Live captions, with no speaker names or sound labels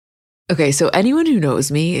Okay, so anyone who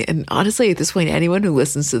knows me, and honestly, at this point, anyone who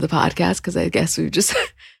listens to the podcast, because I guess we've just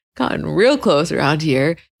gotten real close around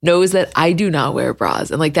here, knows that I do not wear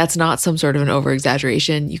bras. And like, that's not some sort of an over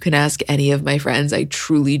exaggeration. You can ask any of my friends. I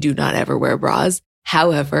truly do not ever wear bras.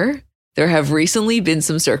 However, there have recently been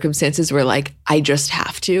some circumstances where like, I just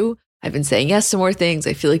have to. I've been saying yes to more things.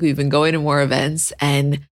 I feel like we've been going to more events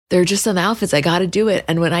and there are just some outfits. I got to do it.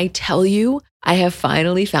 And when I tell you, I have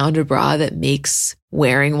finally found a bra that makes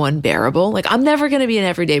wearing one bearable. Like I'm never going to be an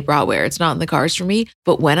everyday bra wearer. It's not in the cards for me.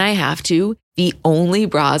 But when I have to, the only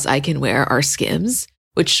bras I can wear are Skims,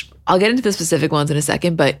 which I'll get into the specific ones in a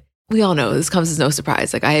second, but we all know this comes as no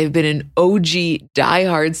surprise. Like I have been an OG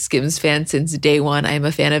diehard Skims fan since day one. I am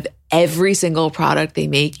a fan of every single product they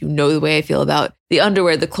make. You know the way I feel about the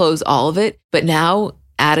underwear, the clothes, all of it. But now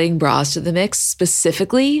adding bras to the mix,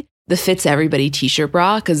 specifically the Fits Everybody t-shirt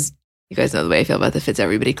bra, because you guys know the way I feel about the Fits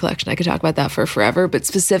Everybody collection. I could talk about that for forever, but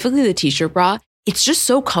specifically the t-shirt bra, it's just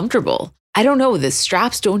so comfortable. I don't know, the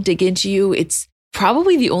straps don't dig into you. It's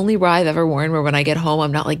probably the only bra I've ever worn where when I get home,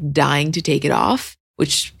 I'm not like dying to take it off,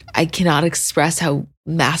 which I cannot express how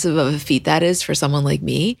massive of a feat that is for someone like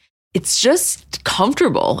me. It's just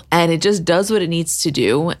comfortable and it just does what it needs to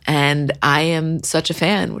do. And I am such a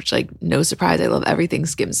fan, which like no surprise, I love everything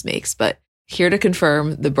Skims makes, but here to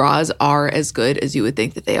confirm the bras are as good as you would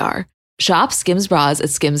think that they are. Shop Skims bras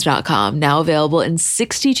at skims.com, now available in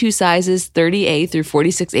 62 sizes, 30A through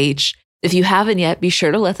 46H. If you haven't yet, be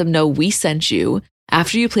sure to let them know we sent you.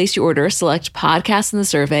 After you place your order, select podcast in the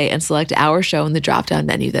survey and select our show in the drop-down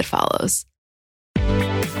menu that follows.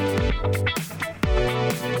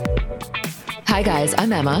 Hi guys,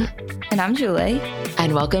 I'm Emma. And I'm Julie.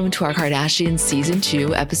 And welcome to our Kardashians Season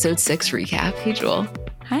 2, Episode 6 recap. Hey, Jewel.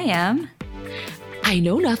 Hi, Em. I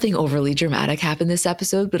know nothing overly dramatic happened this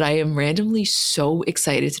episode, but I am randomly so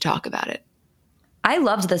excited to talk about it. I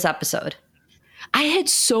loved this episode. I had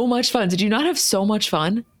so much fun. Did you not have so much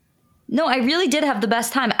fun? No, I really did have the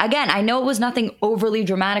best time. Again, I know it was nothing overly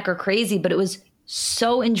dramatic or crazy, but it was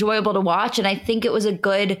so enjoyable to watch. And I think it was a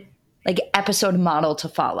good episode model to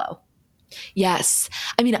follow. Yes.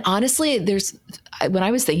 I mean, honestly, when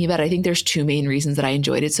I was thinking about it, I think there's two main reasons that I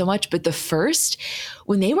enjoyed it so much. But the first,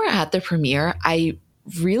 when they were at the premiere, I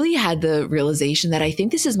really had the realization that I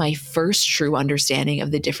think this is my first true understanding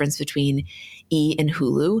of the difference between E and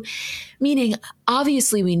Hulu. Meaning,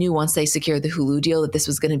 obviously, we knew once they secured the Hulu deal that this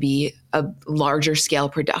was going to be a larger scale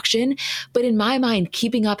production. But in my mind,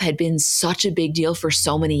 Keeping Up had been such a big deal for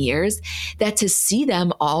so many years that to see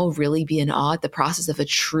them all really be in awe at the process of a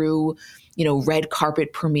true, red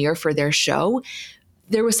carpet premiere for their show,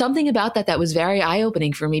 there was something about that was very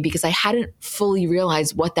eye-opening for me because I hadn't fully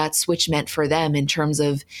realized what that switch meant for them in terms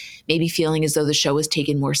of maybe feeling as though the show was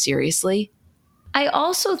taken more seriously. I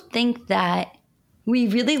also think that we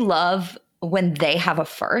really love when they have a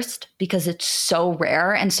first because it's so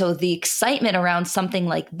rare. And so the excitement around something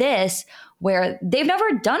like this, where they've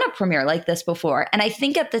never done a premiere like this before. And I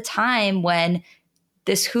think at the time when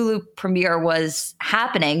this Hulu premiere was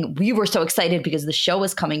happening, we were so excited because the show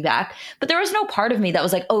was coming back. But there was no part of me that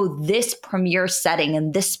was like, oh, this premiere setting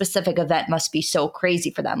and this specific event must be so crazy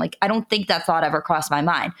for them. I don't think that thought ever crossed my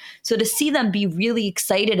mind. So to see them be really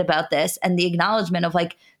excited about this and the acknowledgement of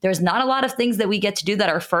there's not a lot of things that we get to do that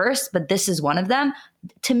are first, but this is one of them.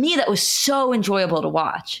 To me, that was so enjoyable to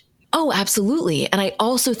watch. Oh, absolutely. And I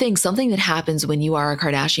also think something that happens when you are a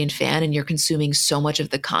Kardashian fan and you're consuming so much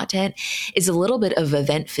of the content is a little bit of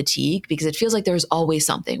event fatigue because it feels like there's always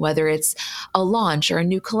something, whether it's a launch or a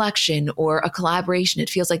new collection or a collaboration. It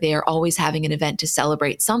feels like they are always having an event to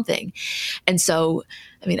celebrate something. And so,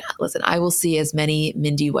 I mean, listen, I will see as many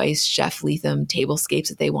Mindy Weiss, Chef Leatham tablescapes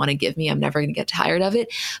that they want to give me. I'm never going to get tired of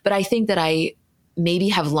it. But I think that I maybe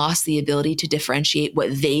have lost the ability to differentiate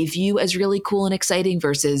what they view as really cool and exciting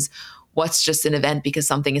versus what's just an event because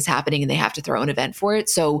something is happening and they have to throw an event for it.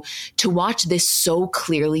 So to watch this so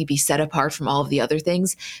clearly be set apart from all of the other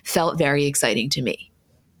things felt very exciting to me.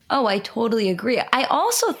 Oh, I totally agree. I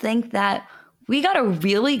also think that we got a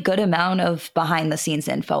really good amount of behind the scenes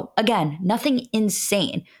info. Again, nothing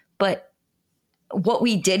insane, but what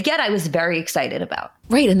we did get, I was very excited about.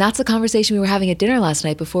 Right. And that's the conversation we were having at dinner last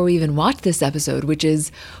night before we even watched this episode, which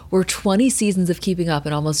is we're 20 seasons of Keeping Up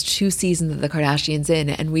and almost 2 seasons of the Kardashians in,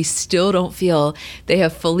 and we still don't feel they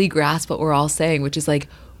have fully grasped what we're all saying, which is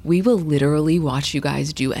we will literally watch you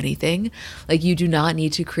guys do anything. You do not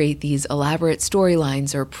need to create these elaborate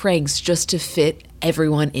storylines or pranks just to fit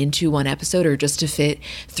everyone into one episode or just to fit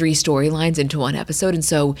 3 storylines into one episode. And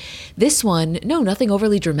so this one, no, nothing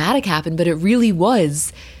overly dramatic happened, but it really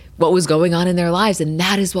was what was going on in their lives. And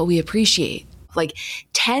that is what we appreciate.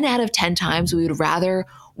 10 out of 10 times we would rather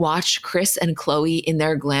watch Chris and Khloe in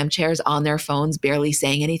their glam chairs on their phones, barely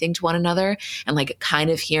saying anything to one another, and like kind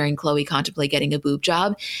of hearing Khloe contemplate getting a boob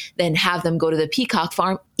job, than have them go to the Peacock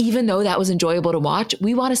farm. Even though that was enjoyable to watch,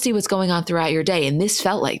 we want to see what's going on throughout your day. And this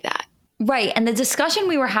felt like that. Right. And the discussion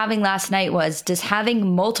we were having last night was, does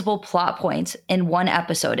having multiple plot points in one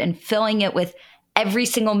episode and filling it with every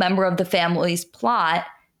single member of the family's plot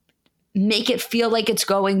make it feel like it's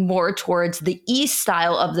going more towards the East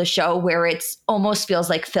style of the show, where it's almost feels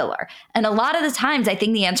like filler? And a lot of the times I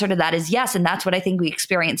think the answer to that is yes. And that's what I think we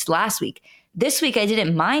experienced last week. This week I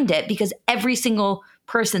didn't mind it because every single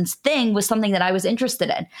person's thing was something that I was interested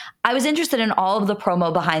in. I was interested in all of the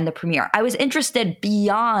promo behind the premiere. I was interested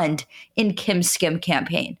beyond in Kim's Skim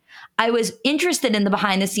campaign. I was interested in the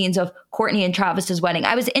behind the scenes of Kourtney and Travis's wedding.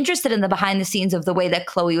 I was interested in the behind the scenes of the way that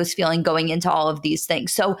Khloe was feeling going into all of these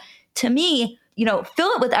things. So to me,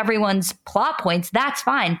 fill it with everyone's plot points, that's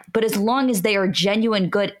fine. But as long as they are genuine,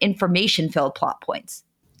 good, information-filled plot points.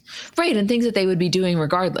 Right, and things that they would be doing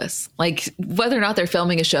regardless. Like whether or not they're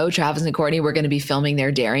filming a show, Travis and Kourtney were going to be filming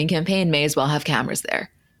their daring campaign, may as well have cameras there.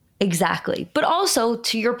 Exactly. But also,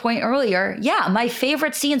 to your point earlier, yeah, my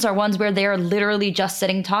favorite scenes are ones where they're literally just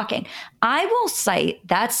sitting talking. I will cite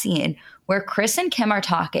that scene where Chris and Kim are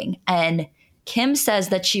talking, and Kim says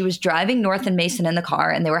that she was driving North and Mason in the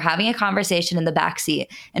car and they were having a conversation in the backseat.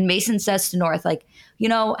 And Mason says to North, like,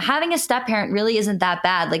 having a step parent really isn't that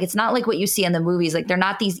bad. Like, it's not like what you see in the movies. Like, they're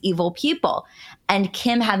not these evil people. And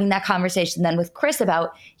Kim having that conversation then with Chris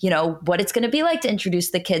about, what it's going to be like to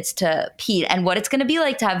introduce the kids to Pete and what it's going to be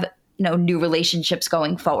like to have, new relationships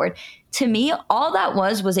going forward. To me, all that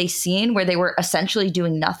was a scene where they were essentially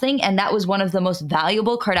doing nothing. And that was one of the most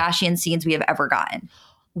valuable Kardashian scenes we have ever gotten.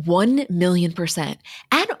 1,000,000%.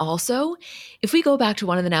 And also, if we go back to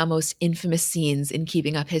one of the now most infamous scenes in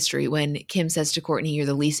Keeping Up History, when Kim says to Kourtney, "You're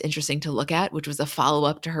the least interesting to look at," which was a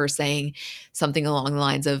follow-up to her saying something along the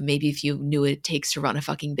lines of, "Maybe if you knew what it takes to run a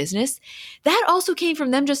fucking business," that also came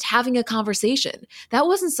from them just having a conversation. That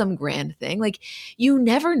wasn't some grand thing. Like, you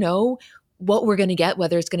never know what we're going to get,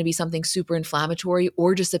 whether it's going to be something super inflammatory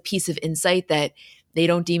or just a piece of insight that they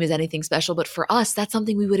don't deem as anything special. But for us, that's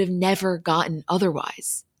something we would have never gotten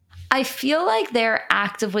otherwise. I feel like they're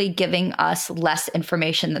actively giving us less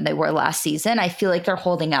information than they were last season. I feel like they're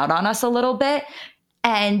holding out on us a little bit.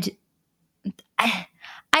 And I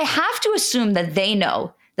have to assume that they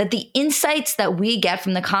know that the insights that we get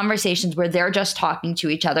from the conversations where they're just talking to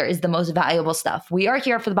each other is the most valuable stuff. We are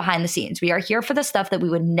here for the behind the scenes. We are here for the stuff that we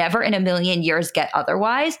would never in a million years get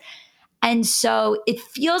otherwise. And so it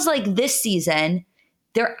feels like this season,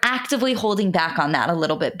 they're actively holding back on that a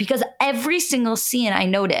little bit, because every single scene I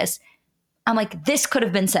notice, I'm like, this could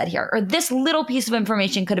have been said here, or this little piece of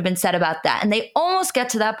information could have been said about that. And they almost get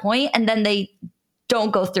to that point and then they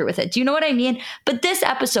don't go through with it. Do you know what I mean? But this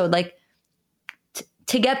episode, like,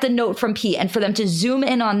 to get the note from Pete and for them to zoom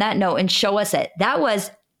in on that note and show us it, that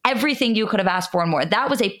was everything you could have asked for and more. That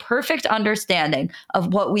was a perfect understanding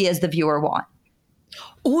of what we as the viewer want.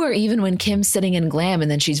 Or even when Kim's sitting in glam and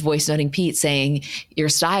then she's voice noting Pete saying, "Your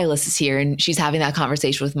stylist is here," and she's having that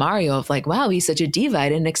conversation with Mario of like, "Wow, he's such a diva. I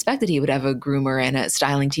didn't expect that he would have a groomer and a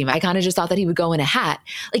styling team. I kind of just thought that he would go in a hat."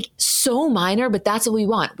 Like, so minor, but that's what we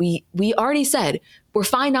want. We already said we're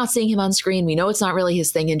fine not seeing him on screen. We know it's not really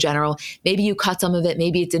his thing in general. Maybe you cut some of it.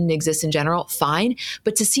 Maybe it didn't exist in general. Fine.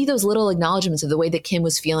 But to see those little acknowledgments of the way that Kim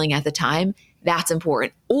was feeling at the time, that's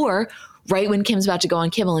important. Or right when Kim's about to go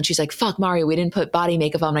on Kimmel and she's like, "Fuck, Mario, we didn't put body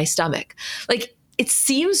makeup on my stomach." Like, it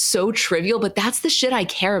seems so trivial, but that's the shit I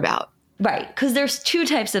care about. Right. Because there's two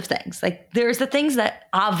types of things. Like, there's the things that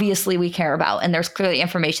obviously we care about, and there's clearly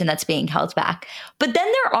information that's being held back. But then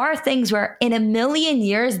there are things where in a million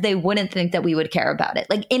years, they wouldn't think that we would care about it.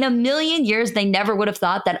 Like, in a million years, they never would have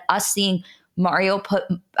thought that us seeing Mario put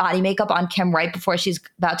body makeup on Kim right before she's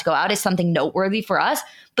about to go out is something noteworthy for us.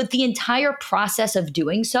 But the entire process of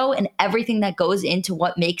doing so and everything that goes into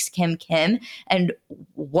what makes Kim Kim and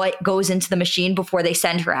what goes into the machine before they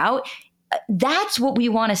send her out, that's what we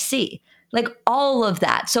want to see. Like, all of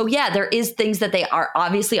that. So yeah, there is things that they are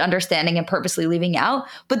obviously understanding and purposely leaving out.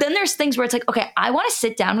 But then there's things where it's like, okay, I want to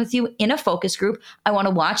sit down with you in a focus group. I want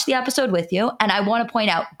to watch the episode with you. And I want to point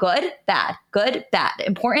out good, bad,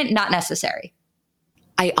 important, not necessary.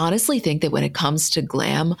 I honestly think that when it comes to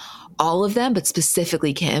glam, all of them, but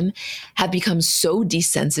specifically Kim, have become so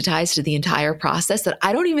desensitized to the entire process that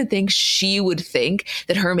I don't even think she would think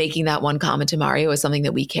that her making that one comment to Mario is something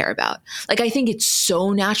that we care about. Like, I think it's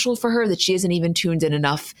so natural for her that she isn't even tuned in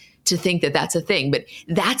enough to think that that's a thing. But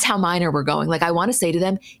that's how minor we're going. Like, I want to say to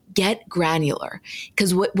them, get granular,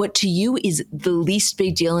 because what to you is the least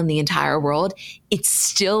big deal in the entire world, it's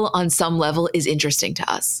still on some level is interesting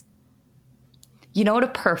to us. You know what a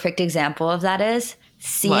perfect example of that is?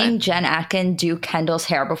 Seeing Jen Atkin do Kendall's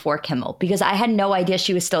hair before Kimmel, because I had no idea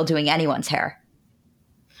she was still doing anyone's hair.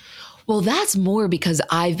 Well, that's more because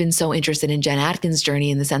I've been so interested in Jen Atkin's journey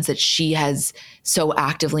in the sense that she has so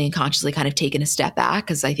actively and consciously kind of taken a step back,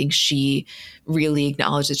 because I think she really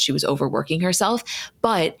acknowledged that she was overworking herself.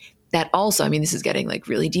 But that also, I mean, this is getting like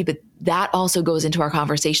really deep, but that also goes into our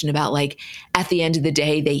conversation about like, at the end of the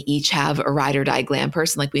day, they each have a ride or die glam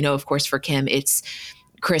person. Like we know, of course, for Kim, it's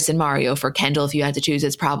Chris and Mario. For Kendall, if you had to choose,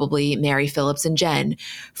 it's probably Mary Phillips and Jen.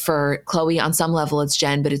 For Khloe, on some level, it's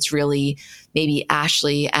Jen, but it's really maybe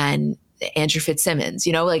Ashley and Andrew Fitzsimmons,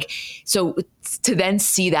 you know, like, so to then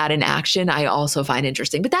see that in action, I also find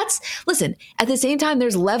interesting. But listen, at the same time,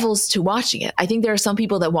 there's levels to watching it. I think there are some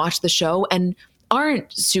people that watch the show and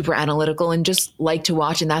aren't super analytical and just like to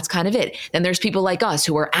watch, and that's kind of it. Then there's people like us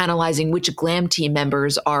who are analyzing which glam team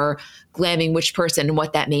members are glamming which person and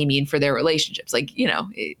what that may mean for their relationships. Like, you know,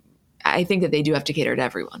 I think that they do have to cater to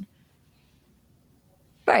everyone.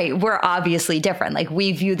 Right. We're obviously different. Like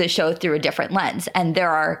we view the show through a different lens, and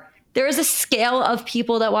there is a scale of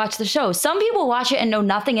people that watch the show. Some people watch it and know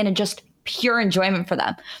nothing and it's just pure enjoyment for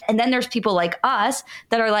them. And then there's people like us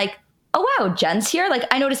that are like, oh, wow, Jen's here. Like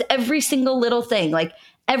I notice every single little thing, like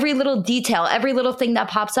every little detail, every little thing that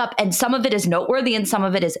pops up. And some of it is noteworthy and some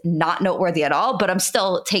of it is not noteworthy at all, but I'm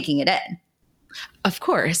still taking it in. Of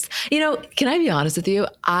course. You know, can I be honest with you?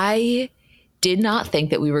 I did not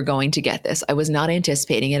think that we were going to get this. I was not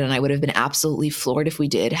anticipating it, and I would have been absolutely floored if we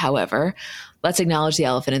did. However, let's acknowledge the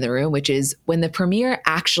elephant in the room, which is when the premiere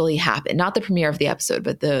actually happened, not the premiere of the episode,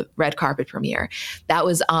 but the red carpet premiere. That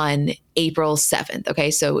was on April 7th.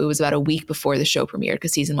 Okay. So it was about a week before the show premiered,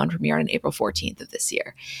 because season 1 premiered on April 14th of this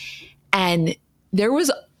year. And there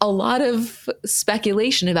was a lot of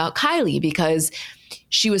speculation about Kylie, because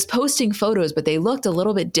she was posting photos, but they looked a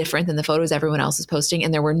little bit different than the photos everyone else is posting.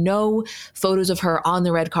 And there were no photos of her on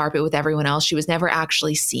the red carpet with everyone else. She was never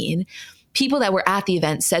actually seen. People that were at the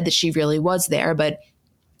event said that she really was there, but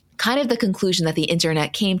kind of the conclusion that the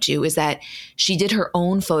internet came to is that she did her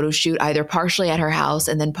own photo shoot, either partially at her house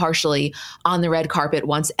and then partially on the red carpet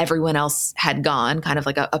once everyone else had gone, kind of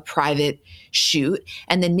like a private shoot.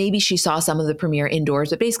 And then maybe she saw some of the premiere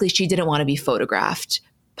indoors, but basically she didn't want to be photographed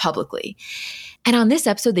publicly. And on this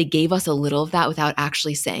episode, they gave us a little of that without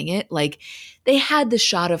actually saying it. Like they had the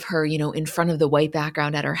shot of her, you know, in front of the white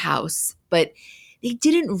background at her house, but they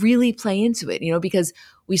didn't really play into it, you know, because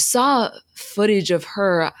we saw footage of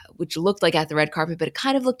her, which looked like at the red carpet, but it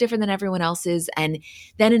kind of looked different than everyone else's. And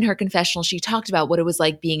then in her confessional, she talked about what it was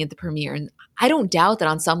like being at the premiere. And I don't doubt that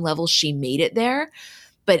on some level she made it there,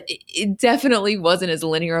 but it definitely wasn't as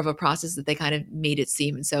linear of a process that they kind of made it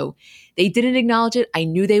seem. And so they didn't acknowledge it. I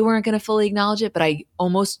knew they weren't going to fully acknowledge it, but I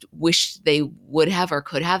almost wish they would have or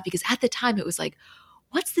could have, because at the time it was like,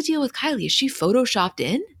 what's the deal with Kylie? Is she photoshopped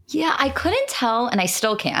in? Yeah, I couldn't tell, and I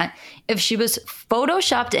still can't, if she was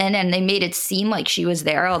photoshopped in and they made it seem like she was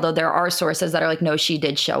there, although there are sources that are like, no, she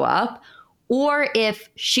did show up, or if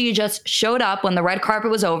she just showed up when the red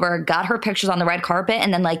carpet was over, got her pictures on the red carpet,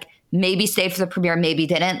 and then like maybe stayed for the premiere, maybe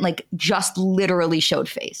didn't, like just literally showed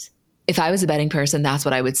face. If I was a betting person, that's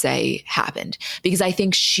what I would say happened, because I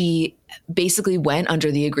think she basically went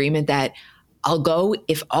under the agreement that I'll go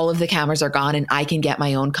if all of the cameras are gone and I can get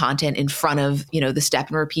my own content in front of, you know, the step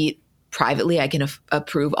and repeat privately. I can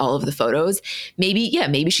approve all of the photos. Maybe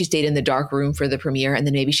she stayed in the dark room for the premiere and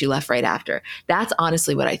then maybe she left right after. That's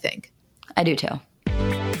honestly what I think. I do too.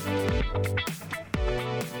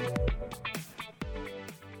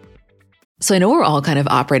 So I know we're all kind of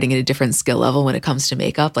operating at a different skill level when it comes to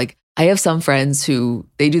makeup. Like I have some friends who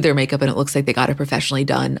they do their makeup and it looks like they got it professionally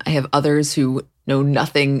done. I have others who know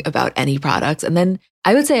nothing about any products. And then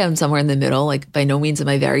I would say I'm somewhere in the middle. Like by no means am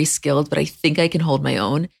I very skilled, but I think I can hold my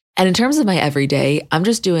own. And in terms of my everyday, I'm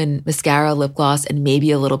just doing mascara, lip gloss, and maybe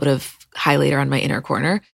a little bit of highlighter on my inner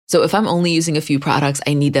corner. So if I'm only using a few products,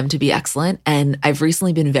 I need them to be excellent. And I've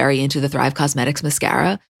recently been very into the Thrive Causemetics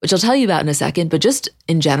mascara, which I'll tell you about in a second, but just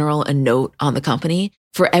in general, a note on the company.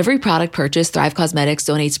 For every product purchase, Thrive Causemetics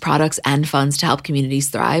donates products and funds to help communities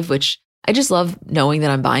thrive, which I just love knowing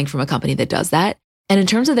that I'm buying from a company that does that. And in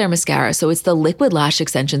terms of their mascara, so it's the Liquid Lash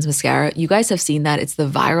Extensions mascara. You guys have seen that. It's the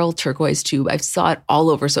viral turquoise tube. I saw it all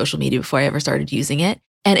over social media before I ever started using it.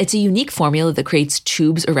 And it's a unique formula that creates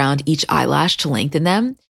tubes around each eyelash to lengthen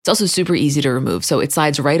them. It's also super easy to remove. So it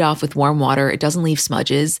slides right off with warm water. It doesn't leave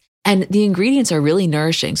smudges. And the ingredients are really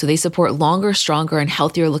nourishing. So they support longer, stronger, and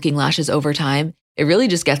healthier looking lashes over time. It really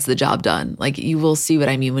just gets the job done. Like, you will see what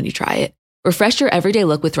I mean when you try it. Refresh your everyday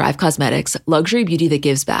look with Thrive Causemetics, luxury beauty that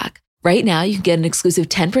gives back. Right now, you can get an exclusive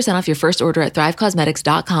 10% off your first order at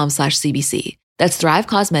thrivecosmetics.com/CBC. That's Thrive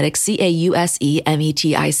Causemetics,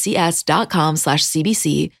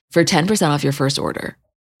 CAUSEMETICS.com/CBC for 10% off your first order.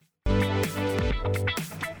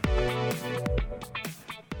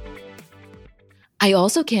 I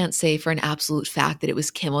also can't say for an absolute fact that it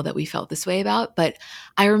was Kimmel that we felt this way about, but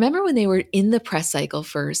I remember when they were in the press cycle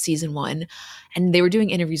for season 1 and they were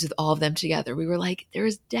doing interviews with all of them together, we were like, there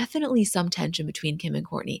is definitely some tension between Kim and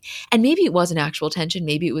Kourtney. And maybe it was an actual tension.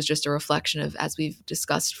 Maybe it was just a reflection of, as we've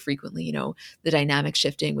discussed frequently, you know, the dynamic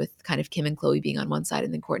shifting with kind of Kim and Khloe being on one side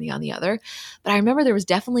and then Kourtney on the other. But I remember there was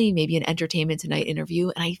definitely maybe an Entertainment Tonight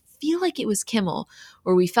interview, and I feel like it was Kimmel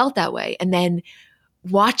where we felt that way. And then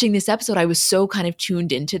watching this episode, I was so kind of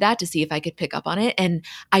tuned into that to see if I could pick up on it. And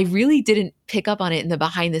I really didn't pick up on it in the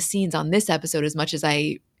behind the scenes on this episode as much as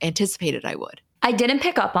I anticipated I would. I didn't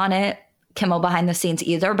pick up on it, Kimmel, behind the scenes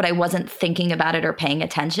either, but I wasn't thinking about it or paying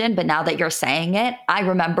attention. But now that you're saying it, I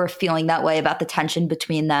remember feeling that way about the tension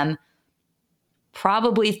between them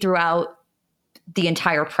probably throughout the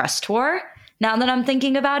entire press tour, now that I'm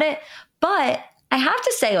thinking about it. But I have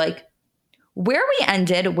to say, like, where we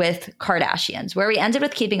ended with Kardashians, where we ended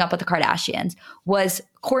with Keeping Up with the Kardashians, was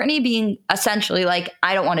Kourtney being essentially like,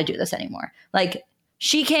 I don't want to do this anymore. Like,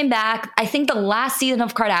 she came back. I think the last season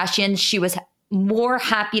of Kardashians, she was more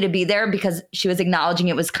happy to be there because she was acknowledging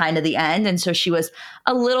it was kind of the end. And so she was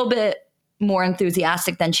a little bit more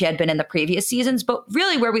enthusiastic than she had been in the previous seasons. But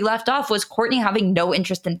really where we left off was Kourtney having no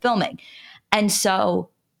interest in filming. And so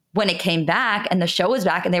when it came back and the show was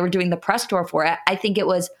back and they were doing the press tour for it, I think it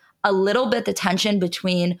was a little bit the tension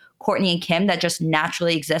between Kourtney and Kim that just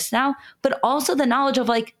naturally exists now, but also the knowledge of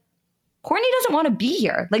like, Kourtney doesn't want to be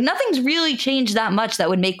here. Like, nothing's really changed that much that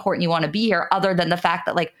would make Kourtney want to be here other than the fact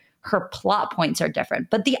that like her plot points are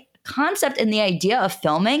different. But the concept and the idea of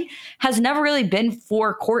filming has never really been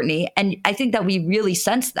for Kourtney. And I think that we really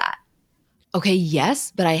sense that. Okay,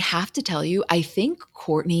 yes, but I have to tell you, I think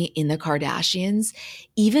Kourtney in the Kardashians,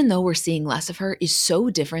 even though we're seeing less of her, is so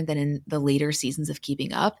different than in the later seasons of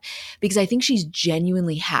Keeping Up, because I think she's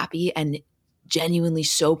genuinely happy and genuinely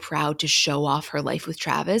so proud to show off her life with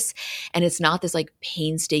Travis. And it's not this like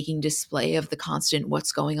painstaking display of the constant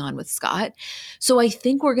what's going on with Scott. So I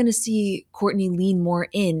think we're going to see Kourtney lean more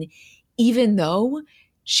in, even though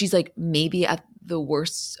she's like maybe at the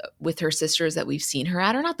worst with her sisters that we've seen her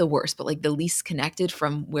at, or not the worst, but like the least connected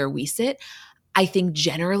from where we sit. I think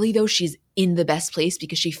generally though, she's in the best place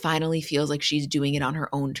because she finally feels like she's doing it on her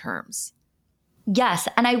own terms. Yes.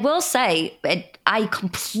 And I will say, I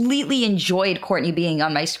completely enjoyed Kourtney being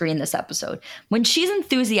on my screen this episode. When she's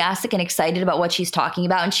enthusiastic and excited about what she's talking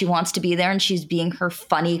about and she wants to be there and she's being her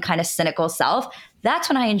funny, kind of cynical self, that's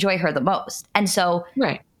when I enjoy her the most. And so,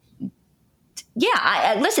 right.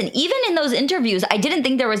 Yeah, listen, even in those interviews, I didn't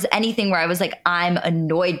think there was anything where I was like, I'm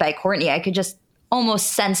annoyed by Kourtney. I could just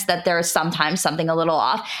almost sense that there is sometimes something a little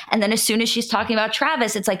off. And then as soon as she's talking about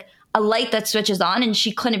Travis, it's like a light that switches on and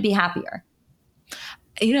she couldn't be happier.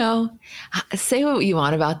 You know, say what you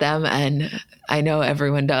want about them. And I know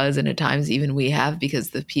everyone does. And at times even we have,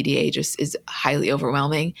 because the PDA just is highly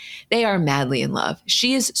overwhelming. They are madly in love.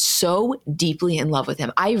 She is so deeply in love with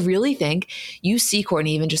him. I really think you see Kourtney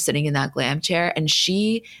even just sitting in that glam chair and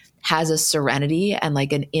she has a serenity and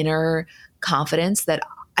like an inner confidence that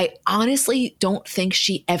I honestly don't think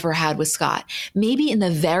she ever had with Scott. Maybe in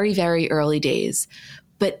the very, very early days,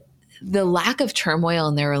 but the lack of turmoil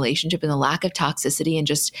in their relationship and the lack of toxicity and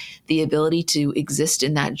just the ability to exist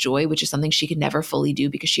in that joy, which is something she could never fully do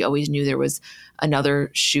because she always knew there was another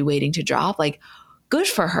shoe waiting to drop. Like, good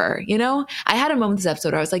for her. You know, I had a moment this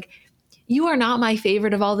episode where I was like, you are not my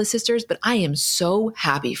favorite of all the sisters, but I am so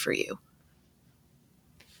happy for you.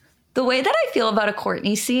 The way that I feel about a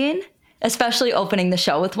Kourtney scene, especially opening the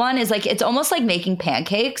show with one, is like, it's almost like making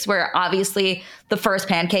pancakes, where obviously the first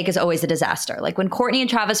pancake is always a disaster. Like when Kourtney and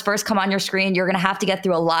Travis first come on your screen, you're going to have to get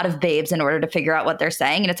through a lot of babes in order to figure out what they're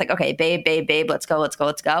saying. And it's like, okay, babe, babe, babe, let's go, let's go,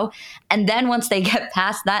 let's go. And then once they get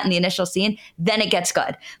past that in the initial scene, then it gets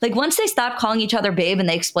good. Like once they stop calling each other babe and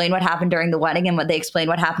they explain what happened during the wedding and what they explain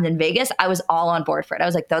what happened in Vegas, I was all on board for it. I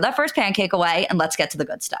was like, throw that first pancake away and let's get to the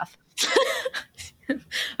good stuff.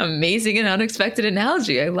 Amazing and unexpected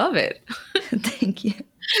analogy. I love it. Thank you.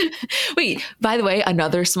 Wait, by the way,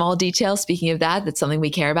 another small detail, speaking of that, that's something we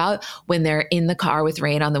care about. When they're in the car with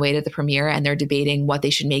Rain on the way to the premiere and they're debating what they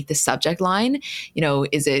should make the subject line, you know,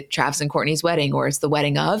 is it Travis and Kourtney's wedding or it's the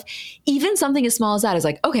wedding of? Even something as small as that is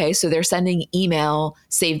like, okay, so they're sending email,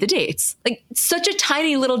 save the dates. Like such a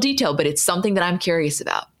tiny little detail, but it's something that I'm curious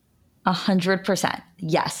about. 100%.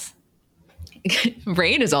 Yes.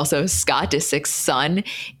 Rain is also Scott Disick's son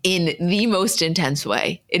in the most intense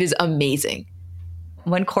way. It is amazing.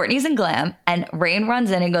 When Kourtney's in glam and Rain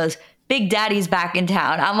runs in and goes, Big Daddy's back in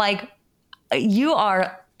town, I'm like, you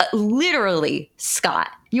are literally Scott.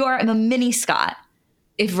 You are a mini Scott.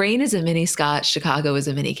 If Rain is a mini Scott, Chicago is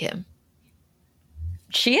a mini Kim.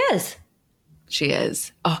 She is. She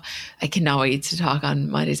is. Oh, I cannot wait to talk on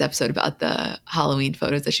Monday's episode about the Halloween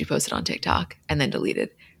photos that she posted on TikTok and then deleted.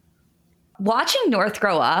 Watching North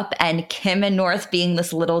grow up and Kim and North being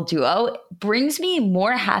this little duo brings me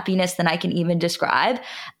more happiness than I can even describe,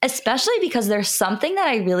 especially because there's something that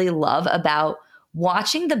I really love about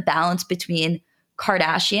watching the balance between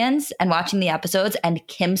Kardashians and watching the episodes and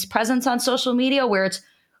Kim's presence on social media, where it's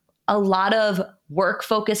a lot of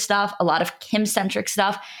work-focused stuff, a lot of Kim-centric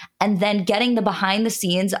stuff, and then getting the behind the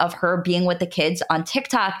scenes of her being with the kids on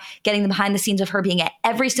TikTok, getting the behind the scenes of her being at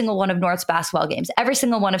every single one of North's basketball games, every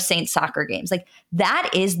single one of Saint's soccer games. Like, that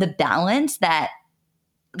is the balance that,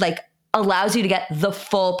 like, allows you to get the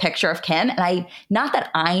full picture of Kim. And not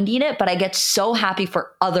that I need it, but I get so happy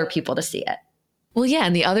for other people to see it. Well, yeah.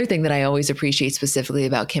 And the other thing that I always appreciate specifically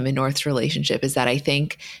about Kim and North's relationship is that I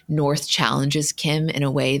think North challenges Kim in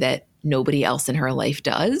a way that nobody else in her life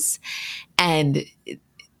does. And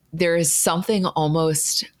there is something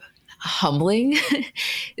almost humbling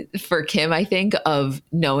for Kim, I think, of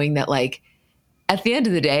knowing that, like, at the end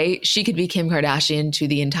of the day, she could be Kim Kardashian to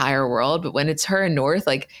the entire world. But when it's her and North,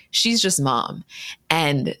 like, she's just mom.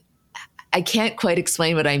 And I can't quite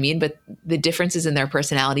explain what I mean, but the differences in their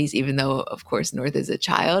personalities, even though, of course, North is a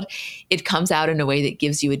child, it comes out in a way that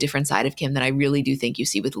gives you a different side of Kim that I really do think you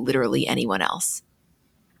see with literally anyone else.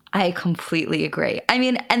 I completely agree. I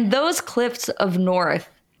mean, and those clips of North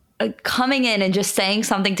coming in and just saying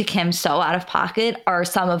something to Kim so out of pocket are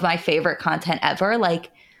some of my favorite content ever. Like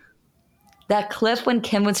that clip when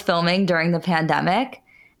Kim was filming during the pandemic,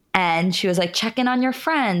 and she was like, check in on your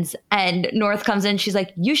friends. And North comes in, she's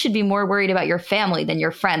like, you should be more worried about your family than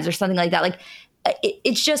your friends, or something like that. Like,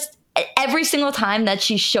 it's just every single time that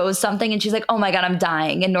she shows something and she's like, oh my God, I'm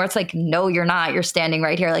dying. And North's like, no, you're not. You're standing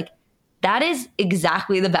right here. Like, that is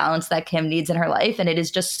exactly the balance that Kim needs in her life. And it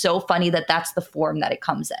is just so funny that that's the form that it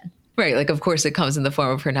comes in. Right. Like, of course, it comes in the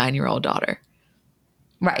form of her 9-year-old daughter.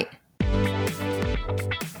 Right.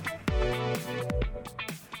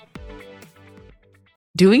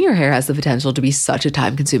 Doing your hair has the potential to be such a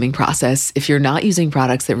time-consuming process if you're not using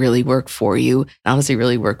products that really work for you and honestly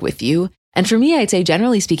really work with you. And for me, I'd say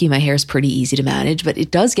generally speaking, my hair is pretty easy to manage, but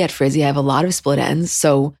it does get frizzy. I have a lot of split ends,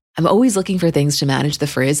 so I'm always looking for things to manage the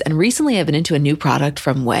frizz. And recently I've been into a new product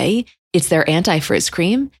from OUAI. It's their anti-frizz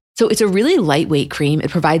cream. So it's a really lightweight cream.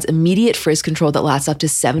 It provides immediate frizz control that lasts up to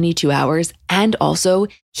 72 hours and also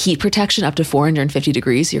heat protection up to 450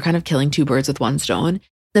 degrees. So you're kind of killing two birds with one stone.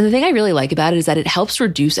 Then the thing I really like about it is that it helps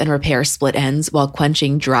reduce and repair split ends while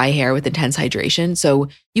quenching dry hair with intense hydration. So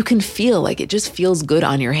you can feel like it just feels good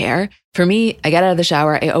on your hair. For me, I get out of the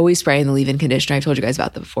shower, I always spray in the leave-in conditioner. I've told you guys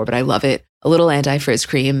about that before, but I love it. A little anti-frizz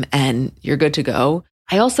cream and you're good to go.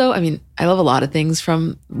 I love a lot of things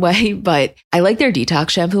from OUAI, but I like their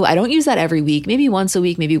detox shampoo. I don't use that every week, maybe once a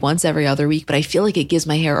week, maybe once every other week, but I feel like it gives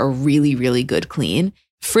my hair a really, really good clean.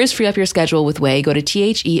 Frizz-free up your schedule with OUAI. Go to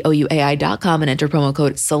THEOUAI.com and enter promo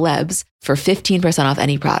code CELEBS for 15% off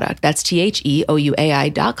any product. That's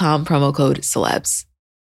THEOUAI.com, promo code CELEBS.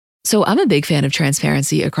 So I'm a big fan of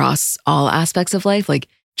transparency across all aspects of life. Like,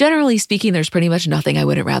 generally speaking, there's pretty much nothing I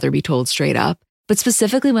wouldn't rather be told straight up. But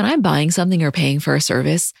specifically when I'm buying something or paying for a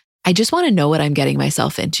service, I just want to know what I'm getting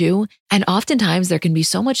myself into. And oftentimes there can be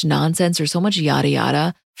so much nonsense or so much yada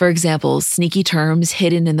yada. For example, sneaky terms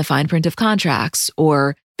hidden in the fine print of contracts,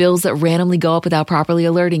 or bills that randomly go up without properly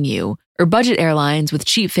alerting you, or budget airlines with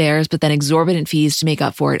cheap fares but then exorbitant fees to make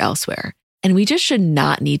up for it elsewhere. And we just should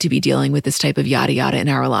not need to be dealing with this type of yada yada in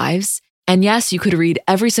our lives. And yes, you could read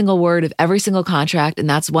every single word of every single contract, and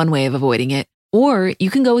that's one way of avoiding it. Or you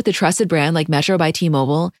can go with a trusted brand like Metro by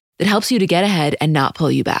T-Mobile that helps you to get ahead and not pull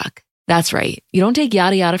you back. That's right. You don't take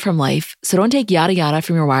yada yada from life, so don't take yada yada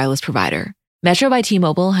from your wireless provider. Metro by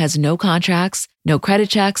T-Mobile has no contracts, no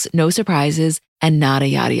credit checks, no surprises, and nada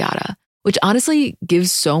yada yada, which honestly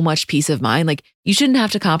gives so much peace of mind. Like, you shouldn't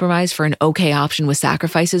have to compromise for an okay option with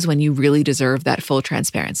sacrifices when you really deserve that full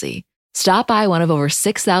transparency. Stop by one of over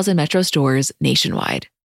 6,000 Metro stores nationwide.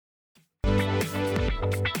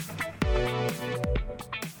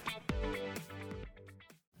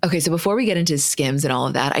 Okay, so before we get into Skims and all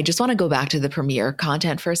of that, I just want to go back to the premiere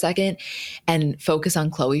content for a second and focus on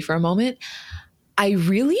Khloé for a moment. I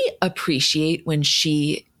really appreciate when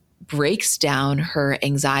she breaks down her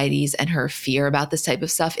anxieties and her fear about this type of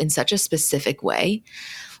stuff in such a specific way.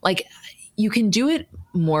 Like, you can do it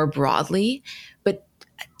more broadly, but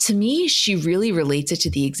to me, she really relates it to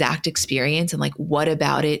the exact experience and like what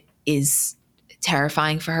about it is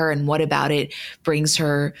terrifying for her and what about it brings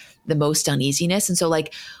her the most uneasiness. And so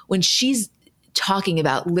like when she's talking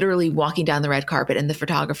about literally walking down the red carpet and the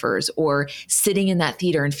photographers or sitting in that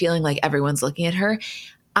theater and feeling like everyone's looking at her,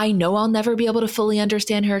 I know I'll never be able to fully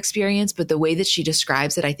understand her experience, but the way that she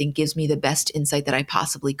describes it, I think gives me the best insight that I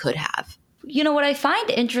possibly could have. You know, what I find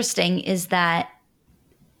interesting is that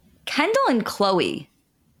Kendall and Chloe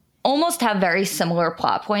almost have very similar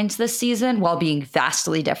plot points this season while being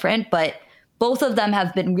vastly different, but both of them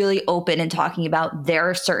have been really open in talking about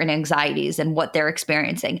their certain anxieties and what they're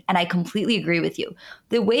experiencing. And I completely agree with you.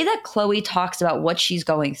 The way that Chloe talks about what she's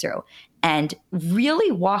going through and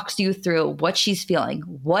really walks you through what she's feeling,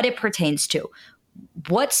 what it pertains to,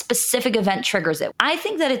 what specific event triggers it. I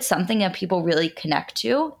think that it's something that people really connect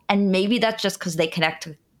to. And maybe that's just because they connect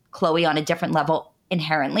to Chloe on a different level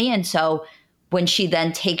inherently. And so when she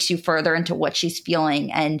then takes you further into what she's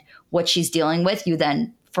feeling and what she's dealing with, you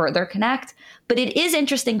then further connect. But it is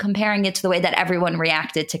interesting comparing it to the way that everyone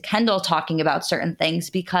reacted to Kendall talking about certain things,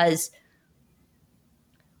 because,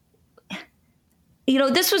 you know,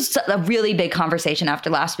 this was a really big conversation after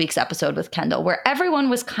last week's episode with Kendall, where everyone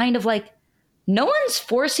was kind of like, no one's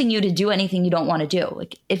forcing you to do anything you don't want to do.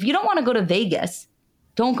 Like, if you don't want to go to Vegas,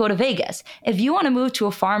 don't go to Vegas. If you want to move to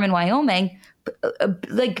a farm in Wyoming,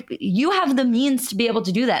 like, you have the means to be able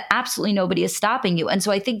to do that. Absolutely nobody is stopping you. And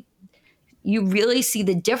so I think you really see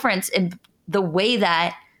the difference in the way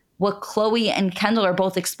that what Chloe and Kendall are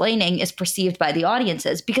both explaining is perceived by the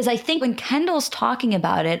audiences. Because I think when Kendall's talking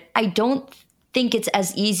about it, I don't think it's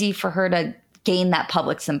as easy for her to gain that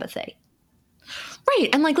public sympathy. Right.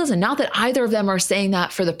 And like, listen, not that either of them are saying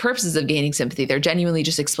that for the purposes of gaining sympathy. They're genuinely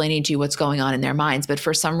just explaining to you what's going on in their minds. But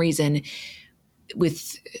for some reason,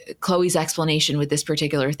 with Chloe's explanation with this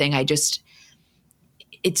particular thing,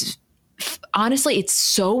 honestly, it's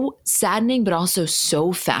so saddening, but also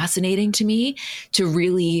so fascinating to me to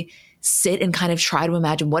really sit and kind of try to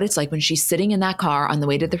imagine what it's like when she's sitting in that car on the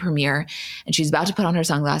way to the premiere and she's about to put on her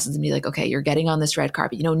sunglasses and be like, okay, you're getting on this red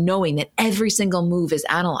carpet, you know, knowing that every single move is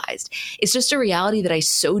analyzed. It's just a reality that I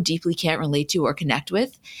so deeply can't relate to or connect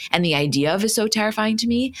with. And the idea of is so terrifying to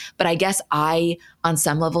me. But I guess I, on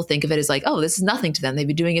some level, think of it as like, oh, this is nothing to them. They've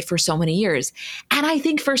been doing it for so many years. And I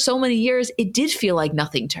think for so many years, it did feel like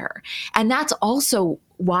nothing to her. And that's also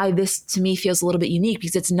why this to me feels a little bit unique,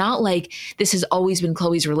 because it's not like this has always been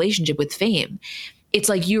Chloe's relationship with fame. It's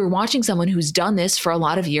like you were watching someone who's done this for a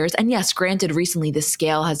lot of years. And yes, granted, recently the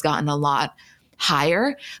scale has gotten a lot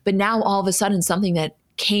higher, but now all of a sudden something that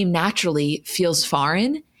came naturally feels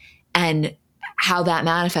foreign. And how that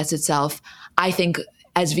manifests itself, I think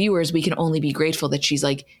as viewers, we can only be grateful that she's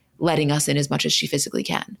like letting us in as much as she physically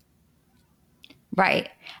can. Right.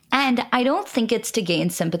 And I don't think it's to gain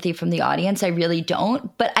sympathy from the audience. I really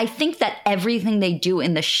don't. But I think that everything they do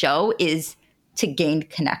in the show is to gain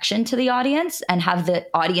connection to the audience and have the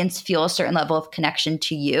audience feel a certain level of connection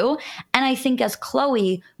to you. And I think as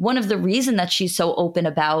Chloe, one of the reasons that she's so open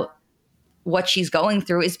about what she's going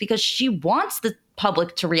through is because she wants the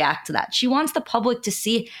public to react to that. She wants the public to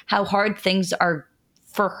see how hard things are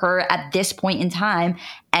for her at this point in time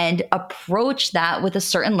and approach that with a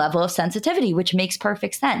certain level of sensitivity, which makes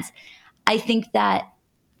perfect sense. I think that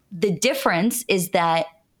the difference is that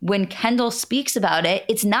when Kendall speaks about it,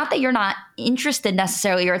 it's not that you're not interested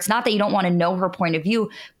necessarily, or it's not that you don't want to know her point of view,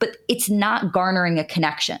 but it's not garnering a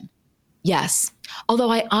connection. Yes.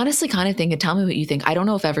 Although I honestly kind of think, and tell me what you think, I don't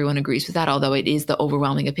know if everyone agrees with that, although it is the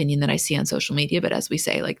overwhelming opinion that I see on social media. But as we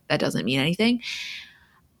say, like, that doesn't mean anything.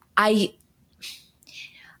 I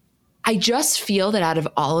just feel that out of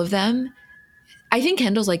all of them, I think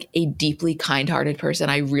Kendall's like a deeply kind-hearted person.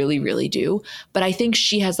 I really, really do. But I think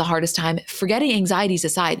she has the hardest time, forgetting anxieties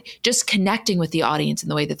aside, just connecting with the audience in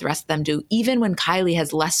the way that the rest of them do. Even when Kylie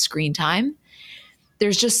has less screen time,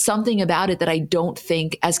 there's just something about it that I don't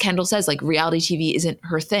think, as Kendall says, like, reality TV isn't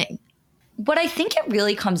her thing. What I think it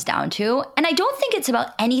really comes down to, and I don't think it's about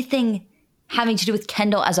anything having to do with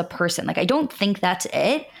Kendall as a person. Like, I don't think that's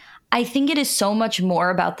it. I think it is so much more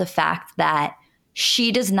about the fact that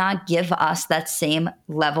she does not give us that same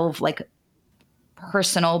level of like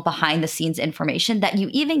personal behind the scenes information that you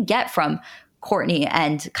even get from Kourtney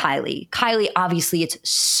and Kylie. Kylie, obviously it's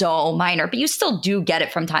so minor, but you still do get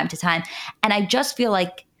it from time to time. And I just feel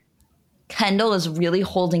like Kendall is really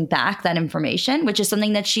holding back that information, which is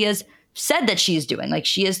something that she has said that she's doing. Like,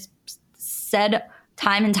 she has said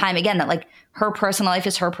time and time again that, like, her personal life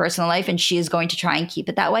is her personal life, and she is going to try and keep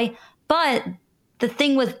it that way. But the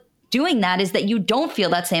thing with doing that is that you don't feel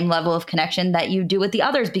that same level of connection that you do with the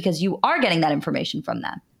others because you are getting that information from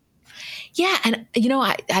them. Yeah. And,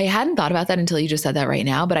 I hadn't thought about that until you just said that right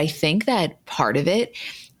now. But I think that part of it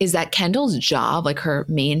is that Kendall's job, like her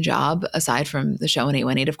main job, aside from the show in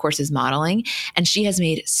 818, of course, is modeling. And she has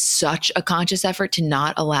made such a conscious effort to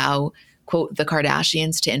not allow, quote, the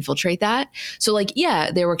Kardashians to infiltrate that. So like, yeah,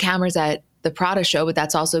 there were cameras at the Prada show, but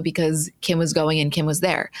that's also because Kim was going and Kim was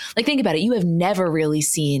there. Like, think about it. You have never really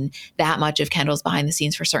seen that much of Kendall's behind the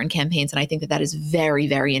scenes for certain campaigns. And I think that that is very,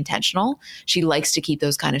 very intentional. She likes to keep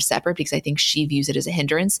those kind of separate because I think she views it as a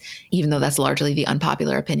hindrance, even though that's largely the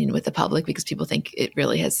unpopular opinion with the public because people think it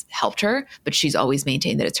really has helped her, but she's always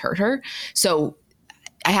maintained that it's hurt her. So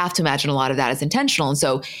I have to imagine a lot of that is intentional. And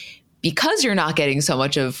so because you're not getting so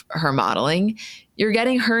much of her modeling, you're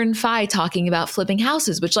getting her and Phi talking about flipping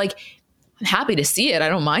houses, which like, I'm happy to see it. I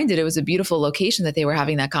don't mind it. It was a beautiful location that they were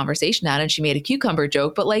having that conversation at, and she made a cucumber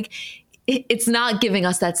joke, but like, it's not giving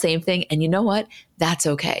us that same thing. And you know what? That's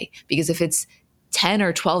okay. Because if it's 10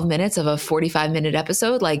 or 12 minutes of a 45-minute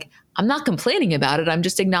episode, like, I'm not complaining about it. I'm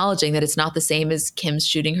just acknowledging that it's not the same as Kim's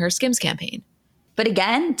shooting her Skims campaign. But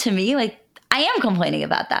again, to me, like, I am complaining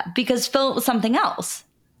about that because fill it with something else.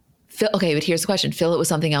 Okay, but here's the question. Fill it with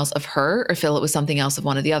something else of her or fill it with something else of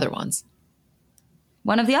one of the other ones?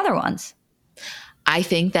 One of the other ones. I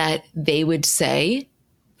think that they would say,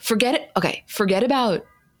 forget about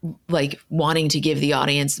like wanting to give the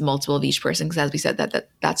audience multiple of each person. Because as we said,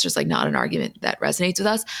 that's just like not an argument that resonates with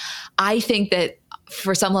us. I think that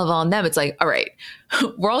for some level on them, it's like, all right,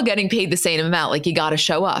 we're all getting paid the same amount. Like, you got to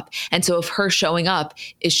show up. And so if her showing up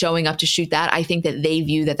is showing up to shoot that, I think that they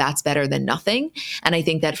view that that's better than nothing. And I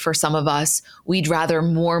think that for some of us, we'd rather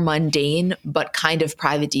more mundane, but kind of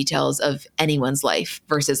private details of anyone's life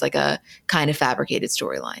versus like a kind of fabricated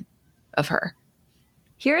storyline of her.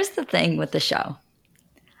 Here's the thing with the show.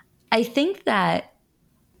 I think that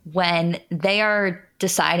when they are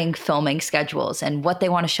deciding filming schedules and what they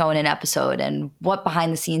want to show in an episode and what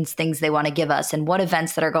behind the scenes things they want to give us and what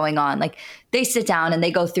events that are going on, like, they sit down and they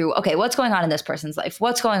go through, okay, what's going on in this person's life?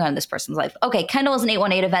 What's going on in this person's life? Okay, Kendall is an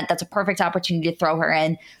 818 event. That's a perfect opportunity to throw her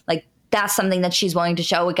in. Like, that's something that she's willing to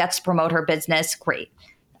show. It gets to promote her business. Great.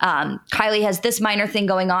 Kylie has this minor thing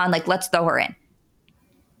going on. Like, let's throw her in.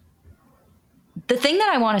 The thing that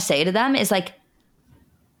I want to say to them is, like,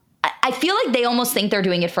 I feel like they almost think they're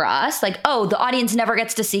doing it for us. Like, oh, the audience never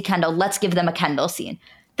gets to see Kendall. Let's give them a Kendall scene.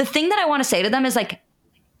 The thing that I want to say to them is, like,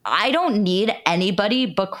 I don't need anybody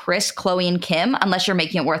but Kris, Khloe, and Kim unless you're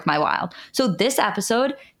making it worth my while. So this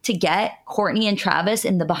episode, to get Kourtney and Travis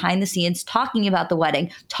in the behind the scenes talking about the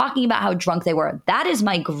wedding, talking about how drunk they were, that is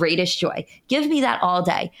my greatest joy. Give me that all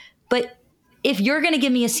day. But if you're going to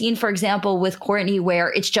give me a scene, for example, with Kourtney where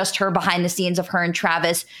it's just her behind the scenes of her and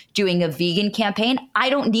Travis doing a vegan campaign,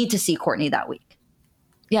 I don't need to see Kourtney that week.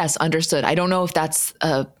 Yes, understood. I don't know if that's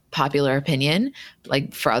a popular opinion.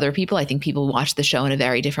 Like, for other people, I think people watch the show in a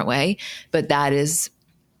very different way. But that is,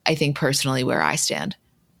 I think, personally where I stand.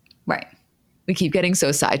 Right. We keep getting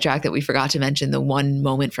so sidetracked that we forgot to mention the one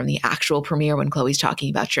moment from the actual premiere when Khloe's talking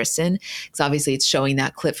about Tristan. Because obviously it's showing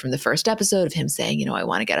that clip from the first episode of him saying, I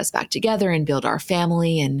want to get us back together and build our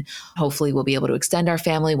family. And hopefully we'll be able to extend our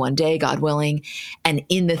family one day, God willing. And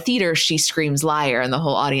in the theater, she screams liar. And the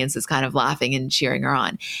whole audience is kind of laughing and cheering her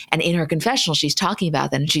on. And in her confessional, she's talking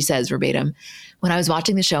about that. And she says verbatim, when I was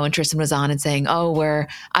watching the show and Tristan was on and saying, I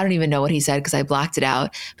don't even know what he said because I blacked it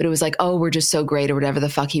out. But it was like, oh, we're just so great or whatever the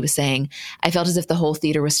fuck he was saying. I felt as if the whole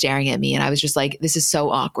theater was staring at me. And I was just like, this is so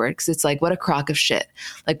awkward because it's like, what a crock of shit.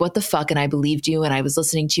 Like, what the fuck? And I believed you and I was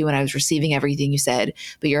listening to you and I was receiving everything you said,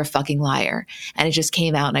 but you're a fucking liar. And it just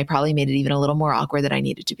came out and I probably made it even a little more awkward than I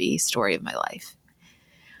needed to be. Story of my life.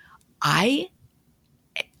 I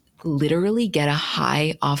literally get a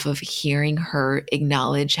high off of hearing her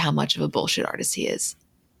acknowledge how much of a bullshit artist he is.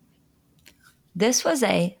 This was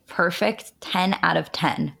a perfect 10 out of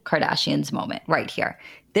 10 Kardashians moment right here.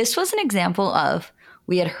 This was an example of,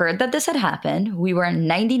 we had heard that this had happened. We were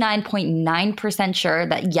 99.9% sure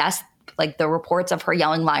that yes, like the reports of her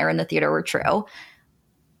yelling liar in the theater were true.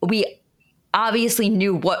 We obviously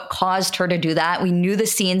knew what caused her to do that. We knew the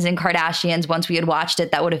scenes in Kardashians once we had watched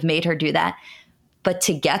it that would have made her do that. But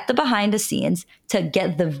to get the behind the scenes, to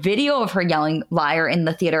get the video of her yelling liar in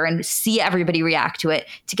the theater and see everybody react to it,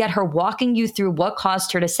 to get her walking you through what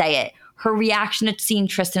caused her to say it, her reaction to seeing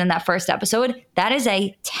Tristan in that first episode, that is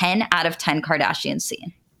a 10 out of 10 Kardashian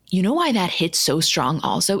scene. you know why that hits so strong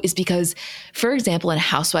also is because, for example, in a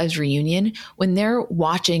Housewives reunion, when they're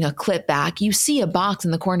watching a clip back, you see a box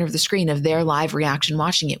in the corner of the screen of their live reaction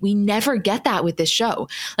watching it. We never get that with this show.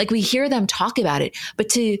 Like, we hear them talk about it, but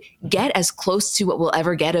to get as close to what we'll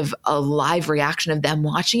ever get of a live reaction of them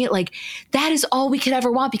watching it, like, that is all we could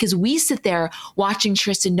ever want, because we sit there watching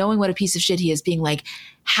Tristan knowing what a piece of shit he is, being like,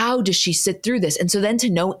 how does she sit through this? And so then to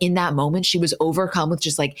know in that moment she was overcome with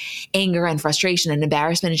just like anger and frustration and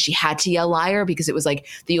embarrassment, and she had to yell liar because it was like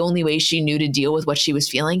the only way she knew to deal with what she was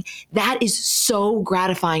feeling. That is so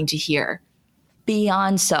gratifying to hear.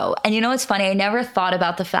 Beyond so. And you know, it's funny. I never thought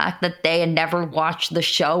about the fact that they had never watched the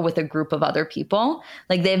show with a group of other people.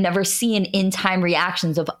 Like, they've never seen in-time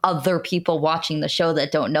reactions of other people watching the show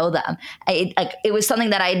that don't know them. It was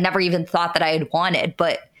something that I had never even thought that I had wanted,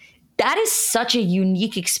 but that is such a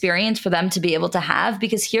unique experience for them to be able to have,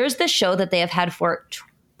 because here's the show that they have had for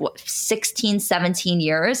 16, 17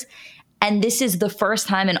 years. And this is the first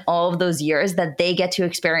time in all of those years that they get to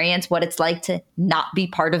experience what it's like to not be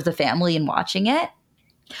part of the family and watching it.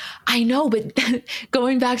 I know, but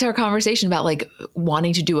going back to our conversation about like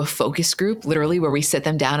wanting to do a focus group, literally where we sit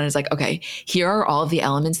them down and it's like, okay, here are all of the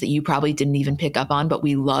elements that you probably didn't even pick up on, but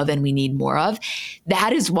we love and we need more of.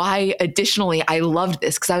 That is why, additionally, I loved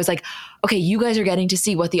this, because I was like, okay, you guys are getting to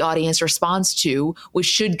see what the audience responds to, which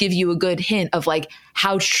should give you a good hint of like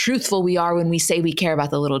how truthful we are when we say we care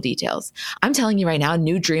about the little details. I'm telling you right now,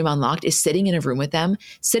 New Dream Unlocked is sitting in a room with them,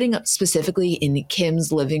 sitting specifically in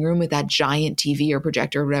Kim's living room with that giant TV or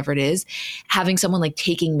projector or whatever it is, having someone like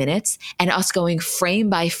taking minutes and us going frame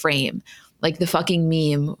by frame, like the fucking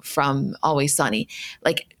meme from Always Sunny,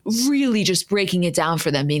 like really just breaking it down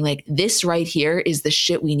for them, being like, this right here is the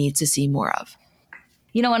shit we need to see more of.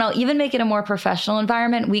 You know, and I'll even make it a more professional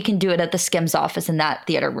environment. We can do it at the Skims office in that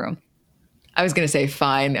theater room. I was going to say,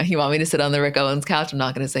 fine. You want me to sit on the Rick Owens couch? I'm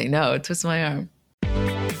not going to say no. Twist my arm.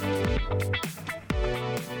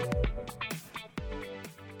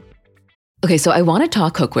 Okay, so I want to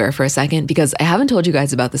talk cookware for a second, because I haven't told you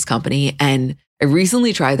guys about this company, and I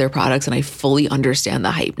recently tried their products and I fully understand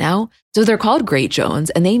the hype now. So they're called Great Jones,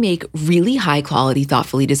 and they make really high quality,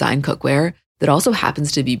 thoughtfully designed cookware that also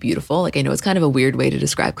happens to be beautiful. Like, I know it's kind of a weird way to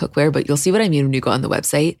describe cookware, but you'll see what I mean when you go on the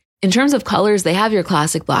website. In terms of colors, they have your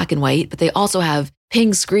classic black and white, but they also have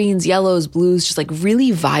pinks, greens, yellows, blues, just like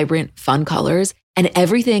really vibrant, fun colors. And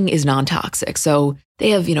everything is non-toxic. So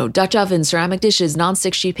they have, Dutch ovens, ceramic dishes,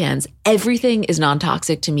 non-stick sheet pans. Everything is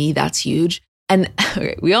non-toxic. To me, that's huge. And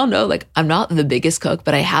okay, we all know, like, I'm not the biggest cook,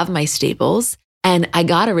 but I have my staples. And I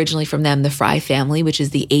got originally from them the Fry family, which is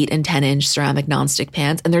the 8 and 10 inch ceramic nonstick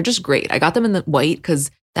pans. And they're just great. I got them in the white because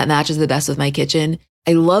that matches the best with my kitchen.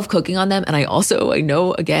 I love cooking on them. And I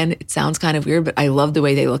know, again, it sounds kind of weird, but I love the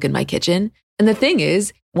way they look in my kitchen. And the thing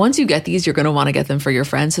is, once you get these, you're going to want to get them for your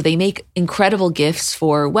friends. So they make incredible gifts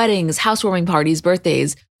for weddings, housewarming parties,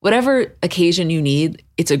 birthdays, whatever occasion you need.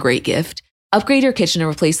 It's a great gift. Upgrade your kitchen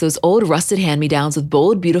and replace those old rusted hand-me-downs with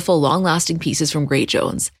bold, beautiful, long-lasting pieces from Great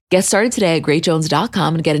Jones. Get started today at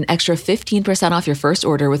greatjones.com and get an extra 15% off your first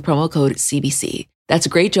order with promo code CBC. That's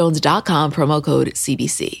greatjones.com, promo code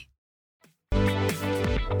CBC.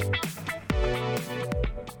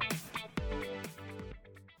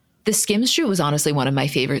 The Skims shoot was honestly one of my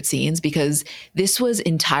favorite scenes, because this was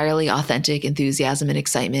entirely authentic enthusiasm and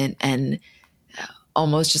excitement, and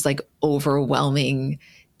almost just like overwhelming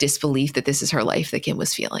disbelief that this is her life that Kim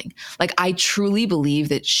was feeling. Like, I truly believe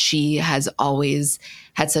that she has always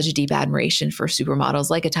had such a deep admiration for supermodels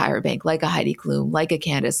like a Tyra Banks, like a Heidi Klum, like a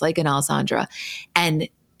Candace, like an Alessandra. And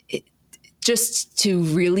just to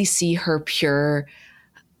really see her pure,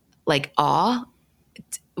 like, awe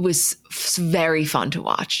was very fun to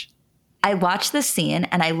watch. I watched the scene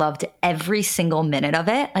and I loved every single minute of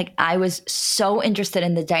it. Like, I was so interested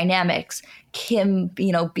in the dynamics, Kim,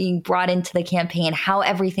 being brought into the campaign, how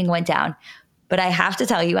everything went down. But I have to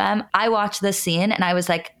tell you, Em, I watched this scene and I was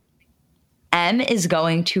like, Em is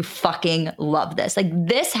going to fucking love this. Like,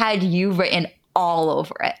 this had you written all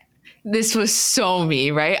over it. This was so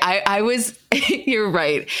me, right? I was, you're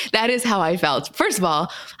right. That is how I felt. First of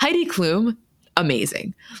all, Heidi Klum,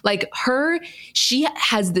 amazing. Like, she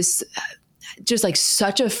has this just like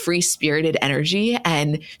such a free-spirited energy,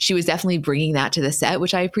 and she was definitely bringing that to the set,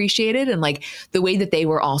 which I appreciated. And like the way that they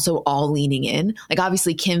were also all leaning in, like,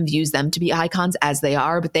 obviously Kim views them to be icons as they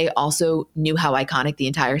are, but they also knew how iconic the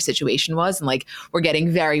entire situation was, and like we're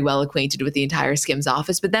getting very well acquainted with the entire Skims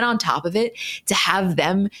office. But then on top of it, to have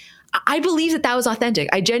them, I believe that was authentic.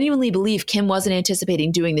 I genuinely believe Kim wasn't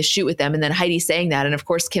anticipating doing the shoot with them, and then Heidi saying that, and of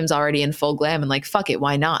course Kim's already in full glam and like, fuck it,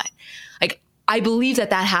 why not? Like, I believe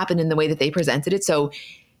that happened in the way that they presented it. So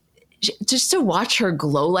just to watch her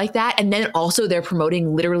glow like that. And then also they're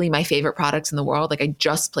promoting literally my favorite products in the world. Like I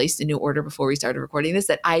just placed a new order before we started recording this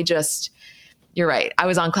you're right. I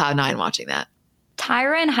was on cloud nine watching that.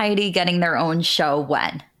 Tyra and Heidi getting their own show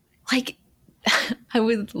when? Like, I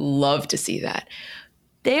would love to see that.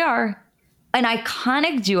 They are an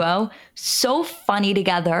iconic duo, so funny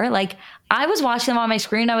together. Like, I was watching them on my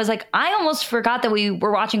screen. I was like, I almost forgot that we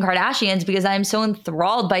were watching Kardashians because I'm so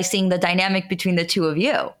enthralled by seeing the dynamic between the two of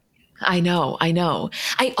you. I know.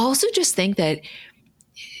 I also just think that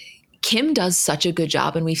Kim does such a good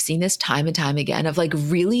job, and we've seen this time and time again, of like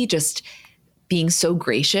really just being so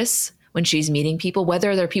gracious when she's meeting people,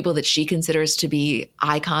 whether they're people that she considers to be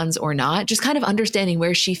icons or not, just kind of understanding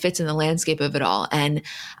where she fits in the landscape of it all. And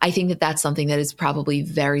I think that that's something that is probably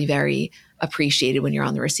very, very appreciated when you're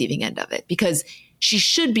on the receiving end of it, because she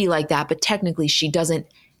should be like that, but technically she doesn't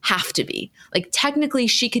have to be. Like technically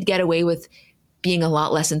she could get away with being a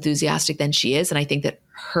lot less enthusiastic than she is. And I think that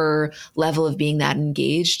her level of being that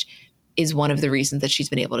engaged is one of the reasons that she's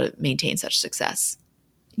been able to maintain such success.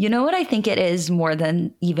 You know what I think it is more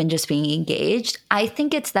than even just being engaged? I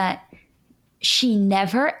think it's that she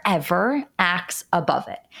never, ever acts above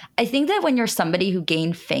it. I think that when you're somebody who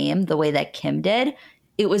gained fame the way that Kim did,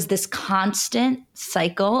 it was this constant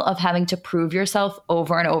cycle of having to prove yourself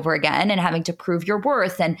over and over again and having to prove your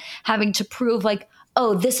worth and having to prove like,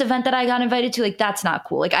 oh, this event that I got invited to, like, that's not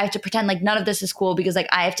cool. Like, I have to pretend like none of this is cool because like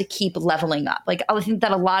I have to keep leveling up. Like, I think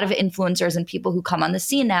that a lot of influencers and people who come on the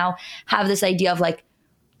scene now have this idea of like,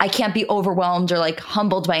 I can't be overwhelmed or like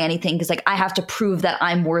humbled by anything because like I have to prove that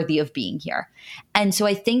I'm worthy of being here. And so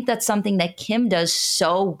I think that's something that Kim does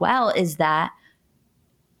so well, is that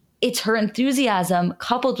it's her enthusiasm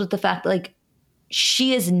coupled with the fact that like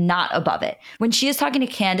she is not above it. When she is talking to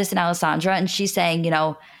Candace and Alessandra and she's saying, you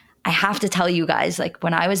know, I have to tell you guys, like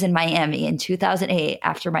when I was in Miami in 2008,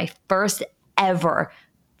 after my first ever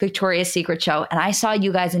Victoria's Secret show, and I saw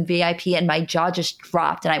you guys in VIP and my jaw just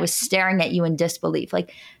dropped and I was staring at you in disbelief.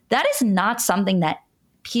 Like that is not something that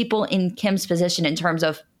people in Kim's position in terms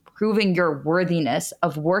of proving your worthiness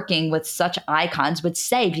of working with such icons would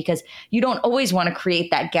say, because you don't always want to create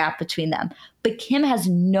that gap between them. But Kim has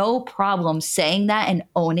no problem saying that and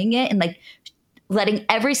owning it and like letting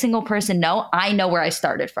every single person know, I know where I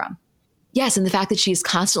started from. Yes, and the fact that she's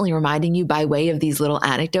constantly reminding you by way of these little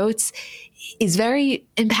anecdotes is very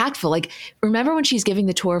impactful. Like, remember when she's giving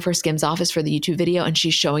the tour of her Skims office for the YouTube video and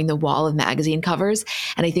she's showing the wall of magazine covers?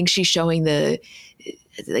 And I think she's showing the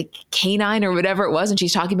like canine or whatever it was. And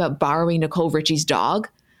she's talking about borrowing Nicole Richie's dog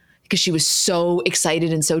because she was so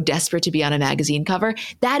excited and so desperate to be on a magazine cover.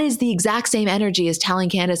 That is the exact same energy as telling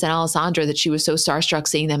Candace and Alessandra that she was so starstruck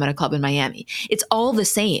seeing them at a club in Miami. It's all the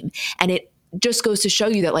same. And it just goes to show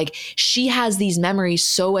you that like she has these memories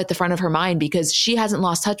so at the front of her mind because she hasn't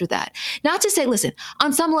lost touch with that. Not to say, listen,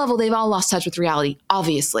 on some level, they've all lost touch with reality,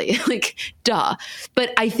 obviously, like duh.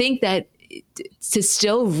 But I think that to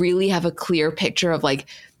still really have a clear picture of like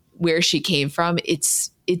where she came from, it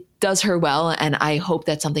does her well. And I hope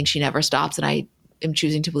that's something she never stops. And I am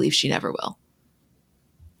choosing to believe she never will.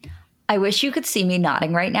 I wish you could see me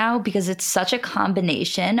nodding right now because it's such a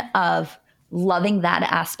combination of loving that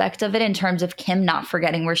aspect of it in terms of Kim not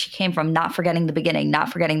forgetting where she came from, not forgetting the beginning,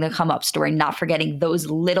 not forgetting the come up story, not forgetting those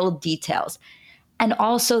little details. And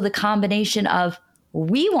also the combination of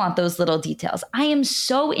we want those little details. I am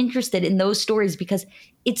so interested in those stories because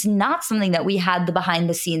it's not something that we had the behind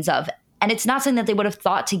the scenes of. And it's not something that they would have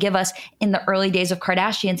thought to give us in the early days of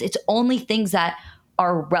Kardashians. It's only things that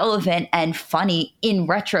are relevant and funny in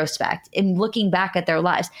retrospect, in looking back at their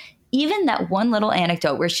lives. Even that one little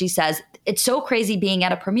anecdote where she says, it's so crazy being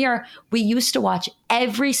at a premiere. We used to watch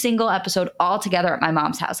every single episode all together at my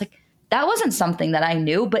mom's house. Like that wasn't something that I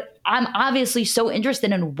knew, but I'm obviously so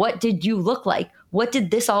interested in what did you look like? What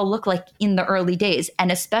did this all look like in the early days?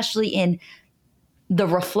 And especially in the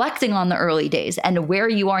reflecting on the early days and where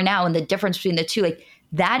you are now and the difference between the two. Like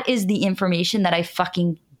that is the information that I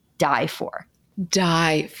fucking die for.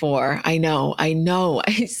 Die for. I know.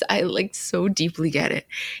 I like so deeply get it.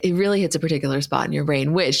 It really hits a particular spot in your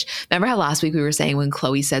brain, which, remember how last week we were saying when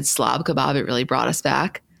Khloe said slob kebab, it really brought us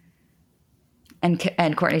back? And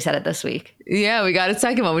Kourtney said it this week. Yeah, we got a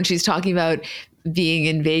second one when she's talking about being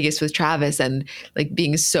in Vegas with Travis and like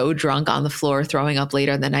being so drunk on the floor, throwing up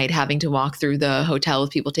later in the night, having to walk through the hotel with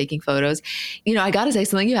people taking photos. You know, I got to say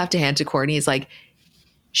something you have to hand to Kourtney is like,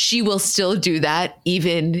 she will still do that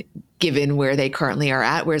even given where they currently are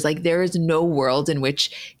at. Whereas like there is no world in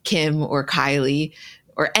which Kim or Kylie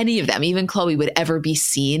or any of them, even Khloe, would ever be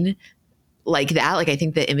seen like that. Like I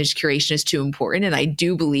think the image curation is too important. And I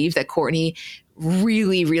do believe that Kourtney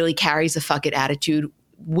really, really carries a fuck it attitude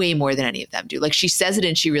way more than any of them do. Like she says it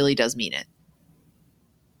and she really does mean it.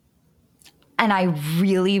 And I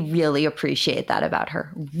really, really appreciate that about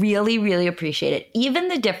her. Really, really appreciate it. Even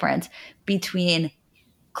the difference between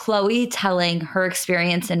Khloe telling her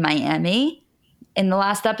experience in Miami in the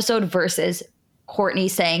last episode versus Kourtney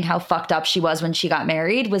saying how fucked up she was when she got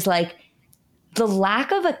married was like the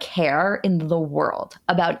lack of a care in the world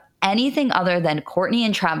about anything other than Kourtney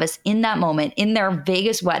and Travis in that moment in their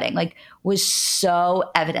Vegas wedding, like was so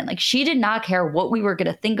evident. Like she did not care what we were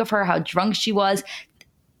going to think of her, how drunk she was.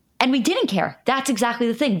 And we didn't care. That's exactly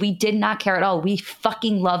the thing. We did not care at all. We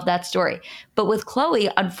fucking love that story. But with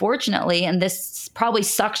Khloe, unfortunately, and this probably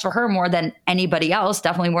sucks for her more than anybody else,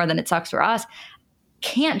 definitely more than it sucks for us,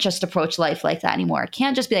 can't just approach life like that anymore.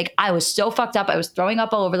 Can't just be like, I was so fucked up. I was throwing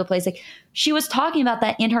up all over the place. Like she was talking about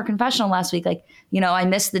that in her confessional last week. Like, I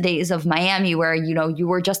miss the days of Miami where, you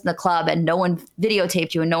were just in the club and no one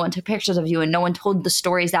videotaped you and no one took pictures of you and no one told the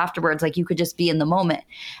stories afterwards. Like you could just be in the moment.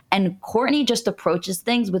 And Kourtney just approaches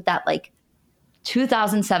things with that like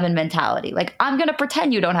 2007 mentality. Like, I'm going to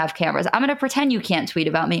pretend you don't have cameras. I'm going to pretend you can't tweet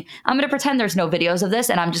about me. I'm going to pretend there's no videos of this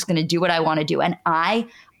and I'm just going to do what I want to do. And I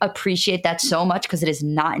appreciate that so much because it is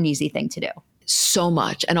not an easy thing to do. So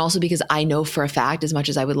much. And also because I know for a fact, as much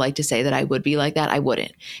as I would like to say that I would be like that, I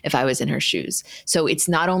wouldn't if I was in her shoes. So it's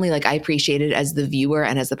not only like I appreciate it as the viewer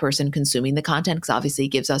and as the person consuming the content, because obviously it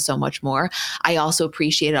gives us so much more. I also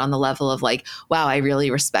appreciate it on the level of like, wow, I really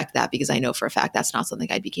respect that because I know for a fact that's not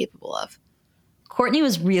something I'd be capable of. Kourtney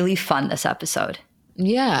was really fun this episode.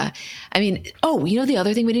 Yeah. I mean, the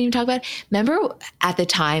other thing we didn't even talk about, remember at the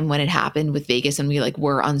time when it happened with Vegas and we like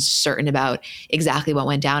were uncertain about exactly what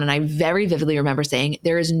went down. And I very vividly remember saying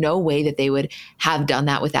there is no way that they would have done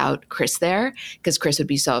that without Kris there because Kris would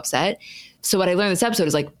be so upset. So what I learned this episode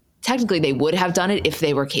is like, technically they would have done it if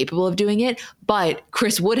they were capable of doing it, but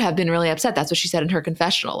Kris would have been really upset. That's what she said in her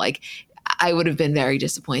confessional. Like I would have been very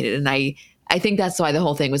disappointed. And I think that's why the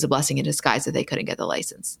whole thing was a blessing in disguise that they couldn't get the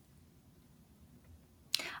license.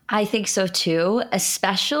 I think so too,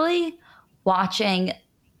 especially watching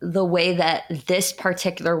the way that this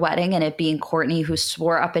particular wedding and it being Kourtney, who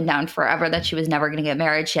swore up and down forever that she was never going to get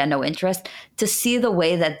married, she had no interest, to see the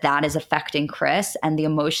way that that is affecting Kris and the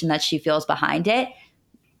emotion that she feels behind it.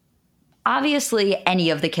 Obviously, any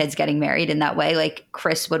of the kids getting married in that way, like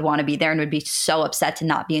Kris would want to be there and would be so upset to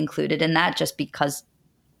not be included in that just because,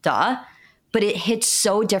 duh. But it hits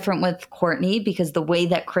so different with Kourtney because the way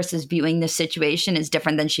that Kris is viewing this situation is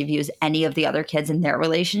different than she views any of the other kids in their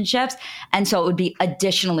relationships. And so it would be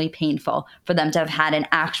additionally painful for them to have had an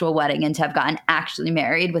actual wedding and to have gotten actually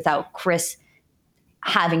married without Kris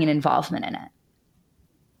having an involvement in it.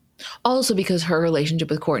 Also because her relationship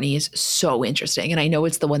with Kourtney is so interesting. And I know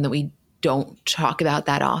it's the one that we don't talk about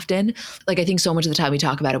that often. Like I think so much of the time we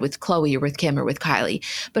talk about it with Khloe or with Kim or with Kylie.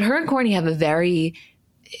 But her and Kourtney have a very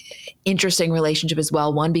interesting relationship as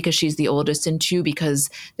well. One, because she's the oldest, and two, because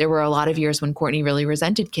there were a lot of years when Kourtney really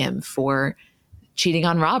resented Kim for cheating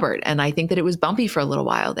on Robert. And I think that it was bumpy for a little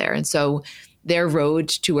while there. And so their road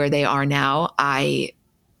to where they are now, I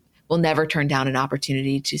will never turn down an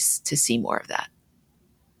opportunity to see more of that.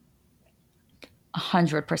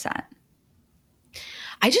 100%.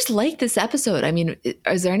 I just like this episode. I mean,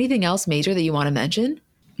 is there anything else major that you want to mention?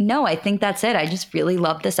 No, I think that's it. I just really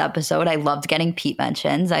loved this episode. I loved getting Pete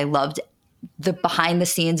mentions. I loved the behind the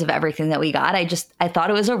scenes of everything that we got. I thought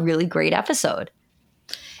it was a really great episode.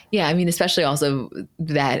 Yeah, I mean, especially also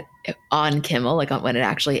that on Kimmel, like when it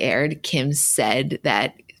actually aired, Kim said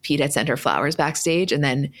that Pete had sent her flowers backstage. And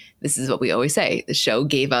then this is what we always say. The show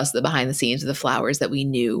gave us the behind the scenes of the flowers that we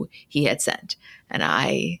knew he had sent. And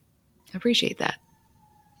I appreciate that.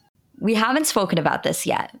 We haven't spoken about this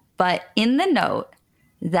yet, but in the note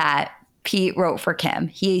that Pete wrote for Kim,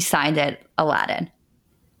 he signed it Aladdin.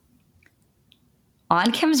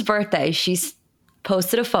 On Kim's birthday, she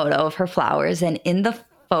posted a photo of her flowers, and in the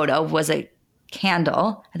photo was a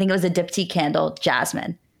candle. I think it was a Diptyque candle,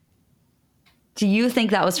 Jasmine. Do you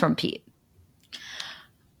think that was from Pete?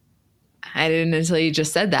 I didn't until you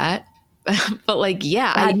just said that. But like,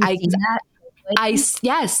 yeah,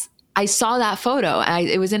 yes. I saw that photo.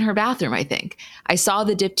 It was in her bathroom, I think. I saw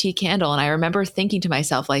the Diptyque candle, and I remember thinking to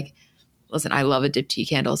myself, like, listen, I love a Diptyque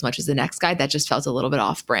candle as much as the next guy. That just felt a little bit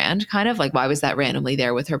off-brand, kind of. Like, why was that randomly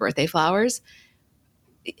there with her birthday flowers?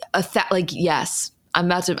 Yes.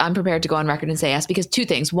 I'm prepared to go on record and say yes, because two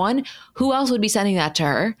things. One, who else would be sending that to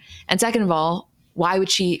her? And second of all, why would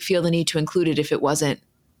she feel the need to include it if it wasn't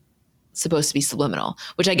supposed to be subliminal?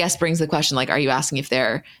 Which I guess brings the question, like, are you asking if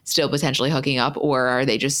they're still potentially hooking up, or are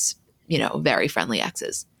they just, very friendly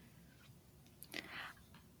exes?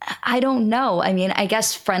 I don't know. I mean, I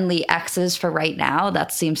guess friendly exes for right now.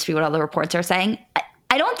 That seems to be what all the reports are saying.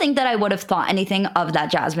 I don't think that I would have thought anything of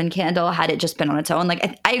that jasmine candle had it just been on its own.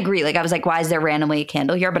 Like, I agree. Like, I was like, why is there randomly a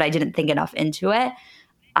candle here? But I didn't think enough into it.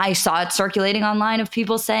 I saw it circulating online of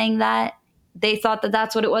people saying that they thought that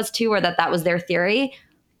that's what it was too, or that that was their theory.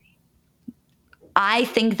 I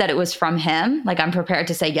think that it was from him. Like, I'm prepared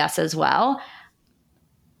to say yes as well.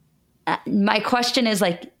 My question is,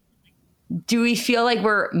 like, do we feel like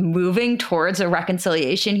we're moving towards a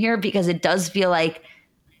reconciliation here? Because it does feel like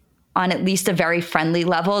on at least a very friendly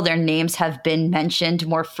level, their names have been mentioned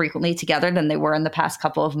more frequently together than they were in the past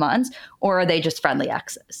couple of months. Or are they just friendly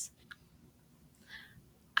exes?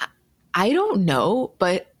 I don't know,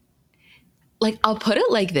 but like, I'll put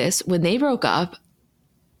it like this. When they broke up,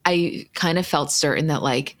 I kind of felt certain that,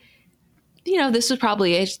 like, you know, this was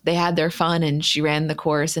probably it. They had their fun and she ran the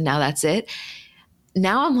course and now that's it.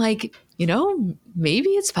 Now I'm like, you know, maybe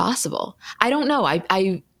it's possible. I don't know.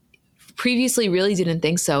 I previously really didn't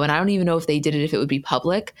think so. And I don't even know if they did it, if it would be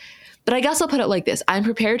public. But I guess I'll put it like this. I'm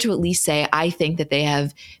prepared to at least say I think that they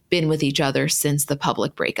have been with each other since the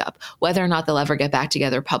public breakup. Whether or not they'll ever get back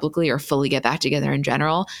together publicly or fully get back together in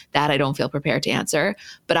general, that I don't feel prepared to answer.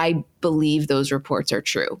 But I believe those reports are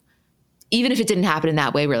true. Even if it didn't happen in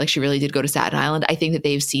that way where, like, she really did go to Staten Island, I think that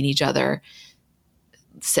they've seen each other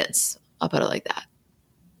since. I'll put it like that.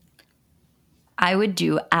 I would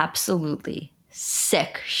do absolutely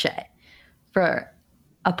sick shit for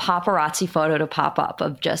a paparazzi photo to pop up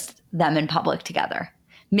of just them in public together.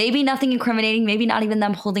 Maybe nothing incriminating, maybe not even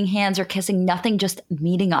them holding hands or kissing, nothing, just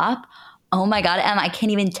meeting up. Oh my God, Em, I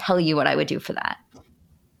can't even tell you what I would do for that.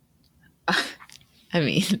 I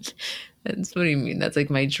mean, that's what do you mean? That's like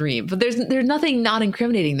my dream. But there's nothing not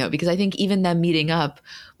incriminating though, because I think even them meeting up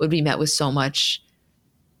would be met with so much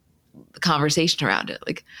conversation around it.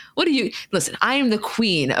 Like, what do you listen? I am the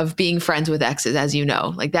queen of being friends with exes, as you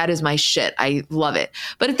know. Like, that is my shit. I love it.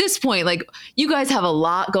 But at this point, like, you guys have a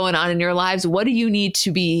lot going on in your lives. What do you need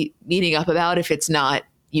to be meeting up about if it's not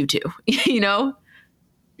you two? You know?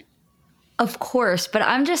 Of course, but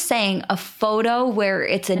I'm just saying a photo where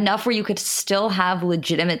it's enough where you could still have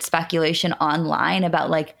legitimate speculation online about,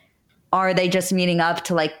 like, are they just meeting up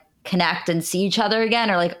to, like, connect and see each other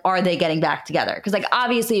again, or, like, are they getting back together? Because, like,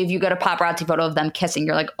 obviously if you get a paparazzi photo of them kissing,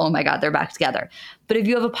 you're like, oh my God, they're back together. But if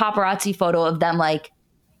you have a paparazzi photo of them, like,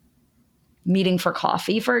 meeting for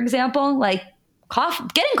coffee, for example, like,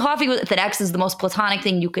 getting coffee with an ex is the most platonic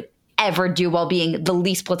thing you could ever do while being the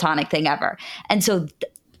least platonic thing ever. And so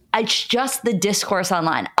it's just the discourse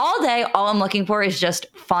online all day. All I'm looking for is just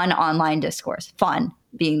fun online discourse, fun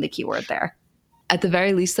being the key word there. At the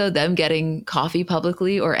very least, though, them getting coffee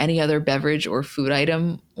publicly or any other beverage or food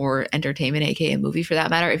item or entertainment, aka a movie for that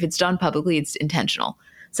matter, if it's done publicly, it's intentional.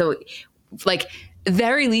 So, like,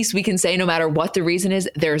 very least we can say no matter what the reason is,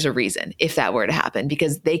 there's a reason if that were to happen,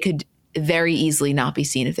 because they could very easily not be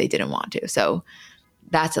seen if they didn't want to. So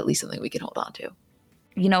that's at least something we can hold on to.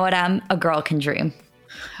 You know what, a girl can dream.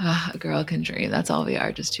 A girl can dream. That's all we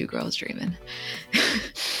are, just two girls dreaming.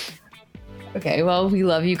 Okay, well, we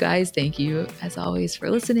love you guys. Thank you, as always, for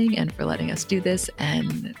listening and for letting us do this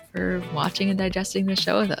and for watching and digesting the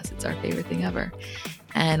show with us. It's our favorite thing ever.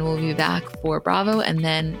 And we'll be back for Bravo,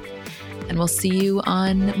 and we'll see you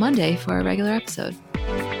on Monday for our regular episode.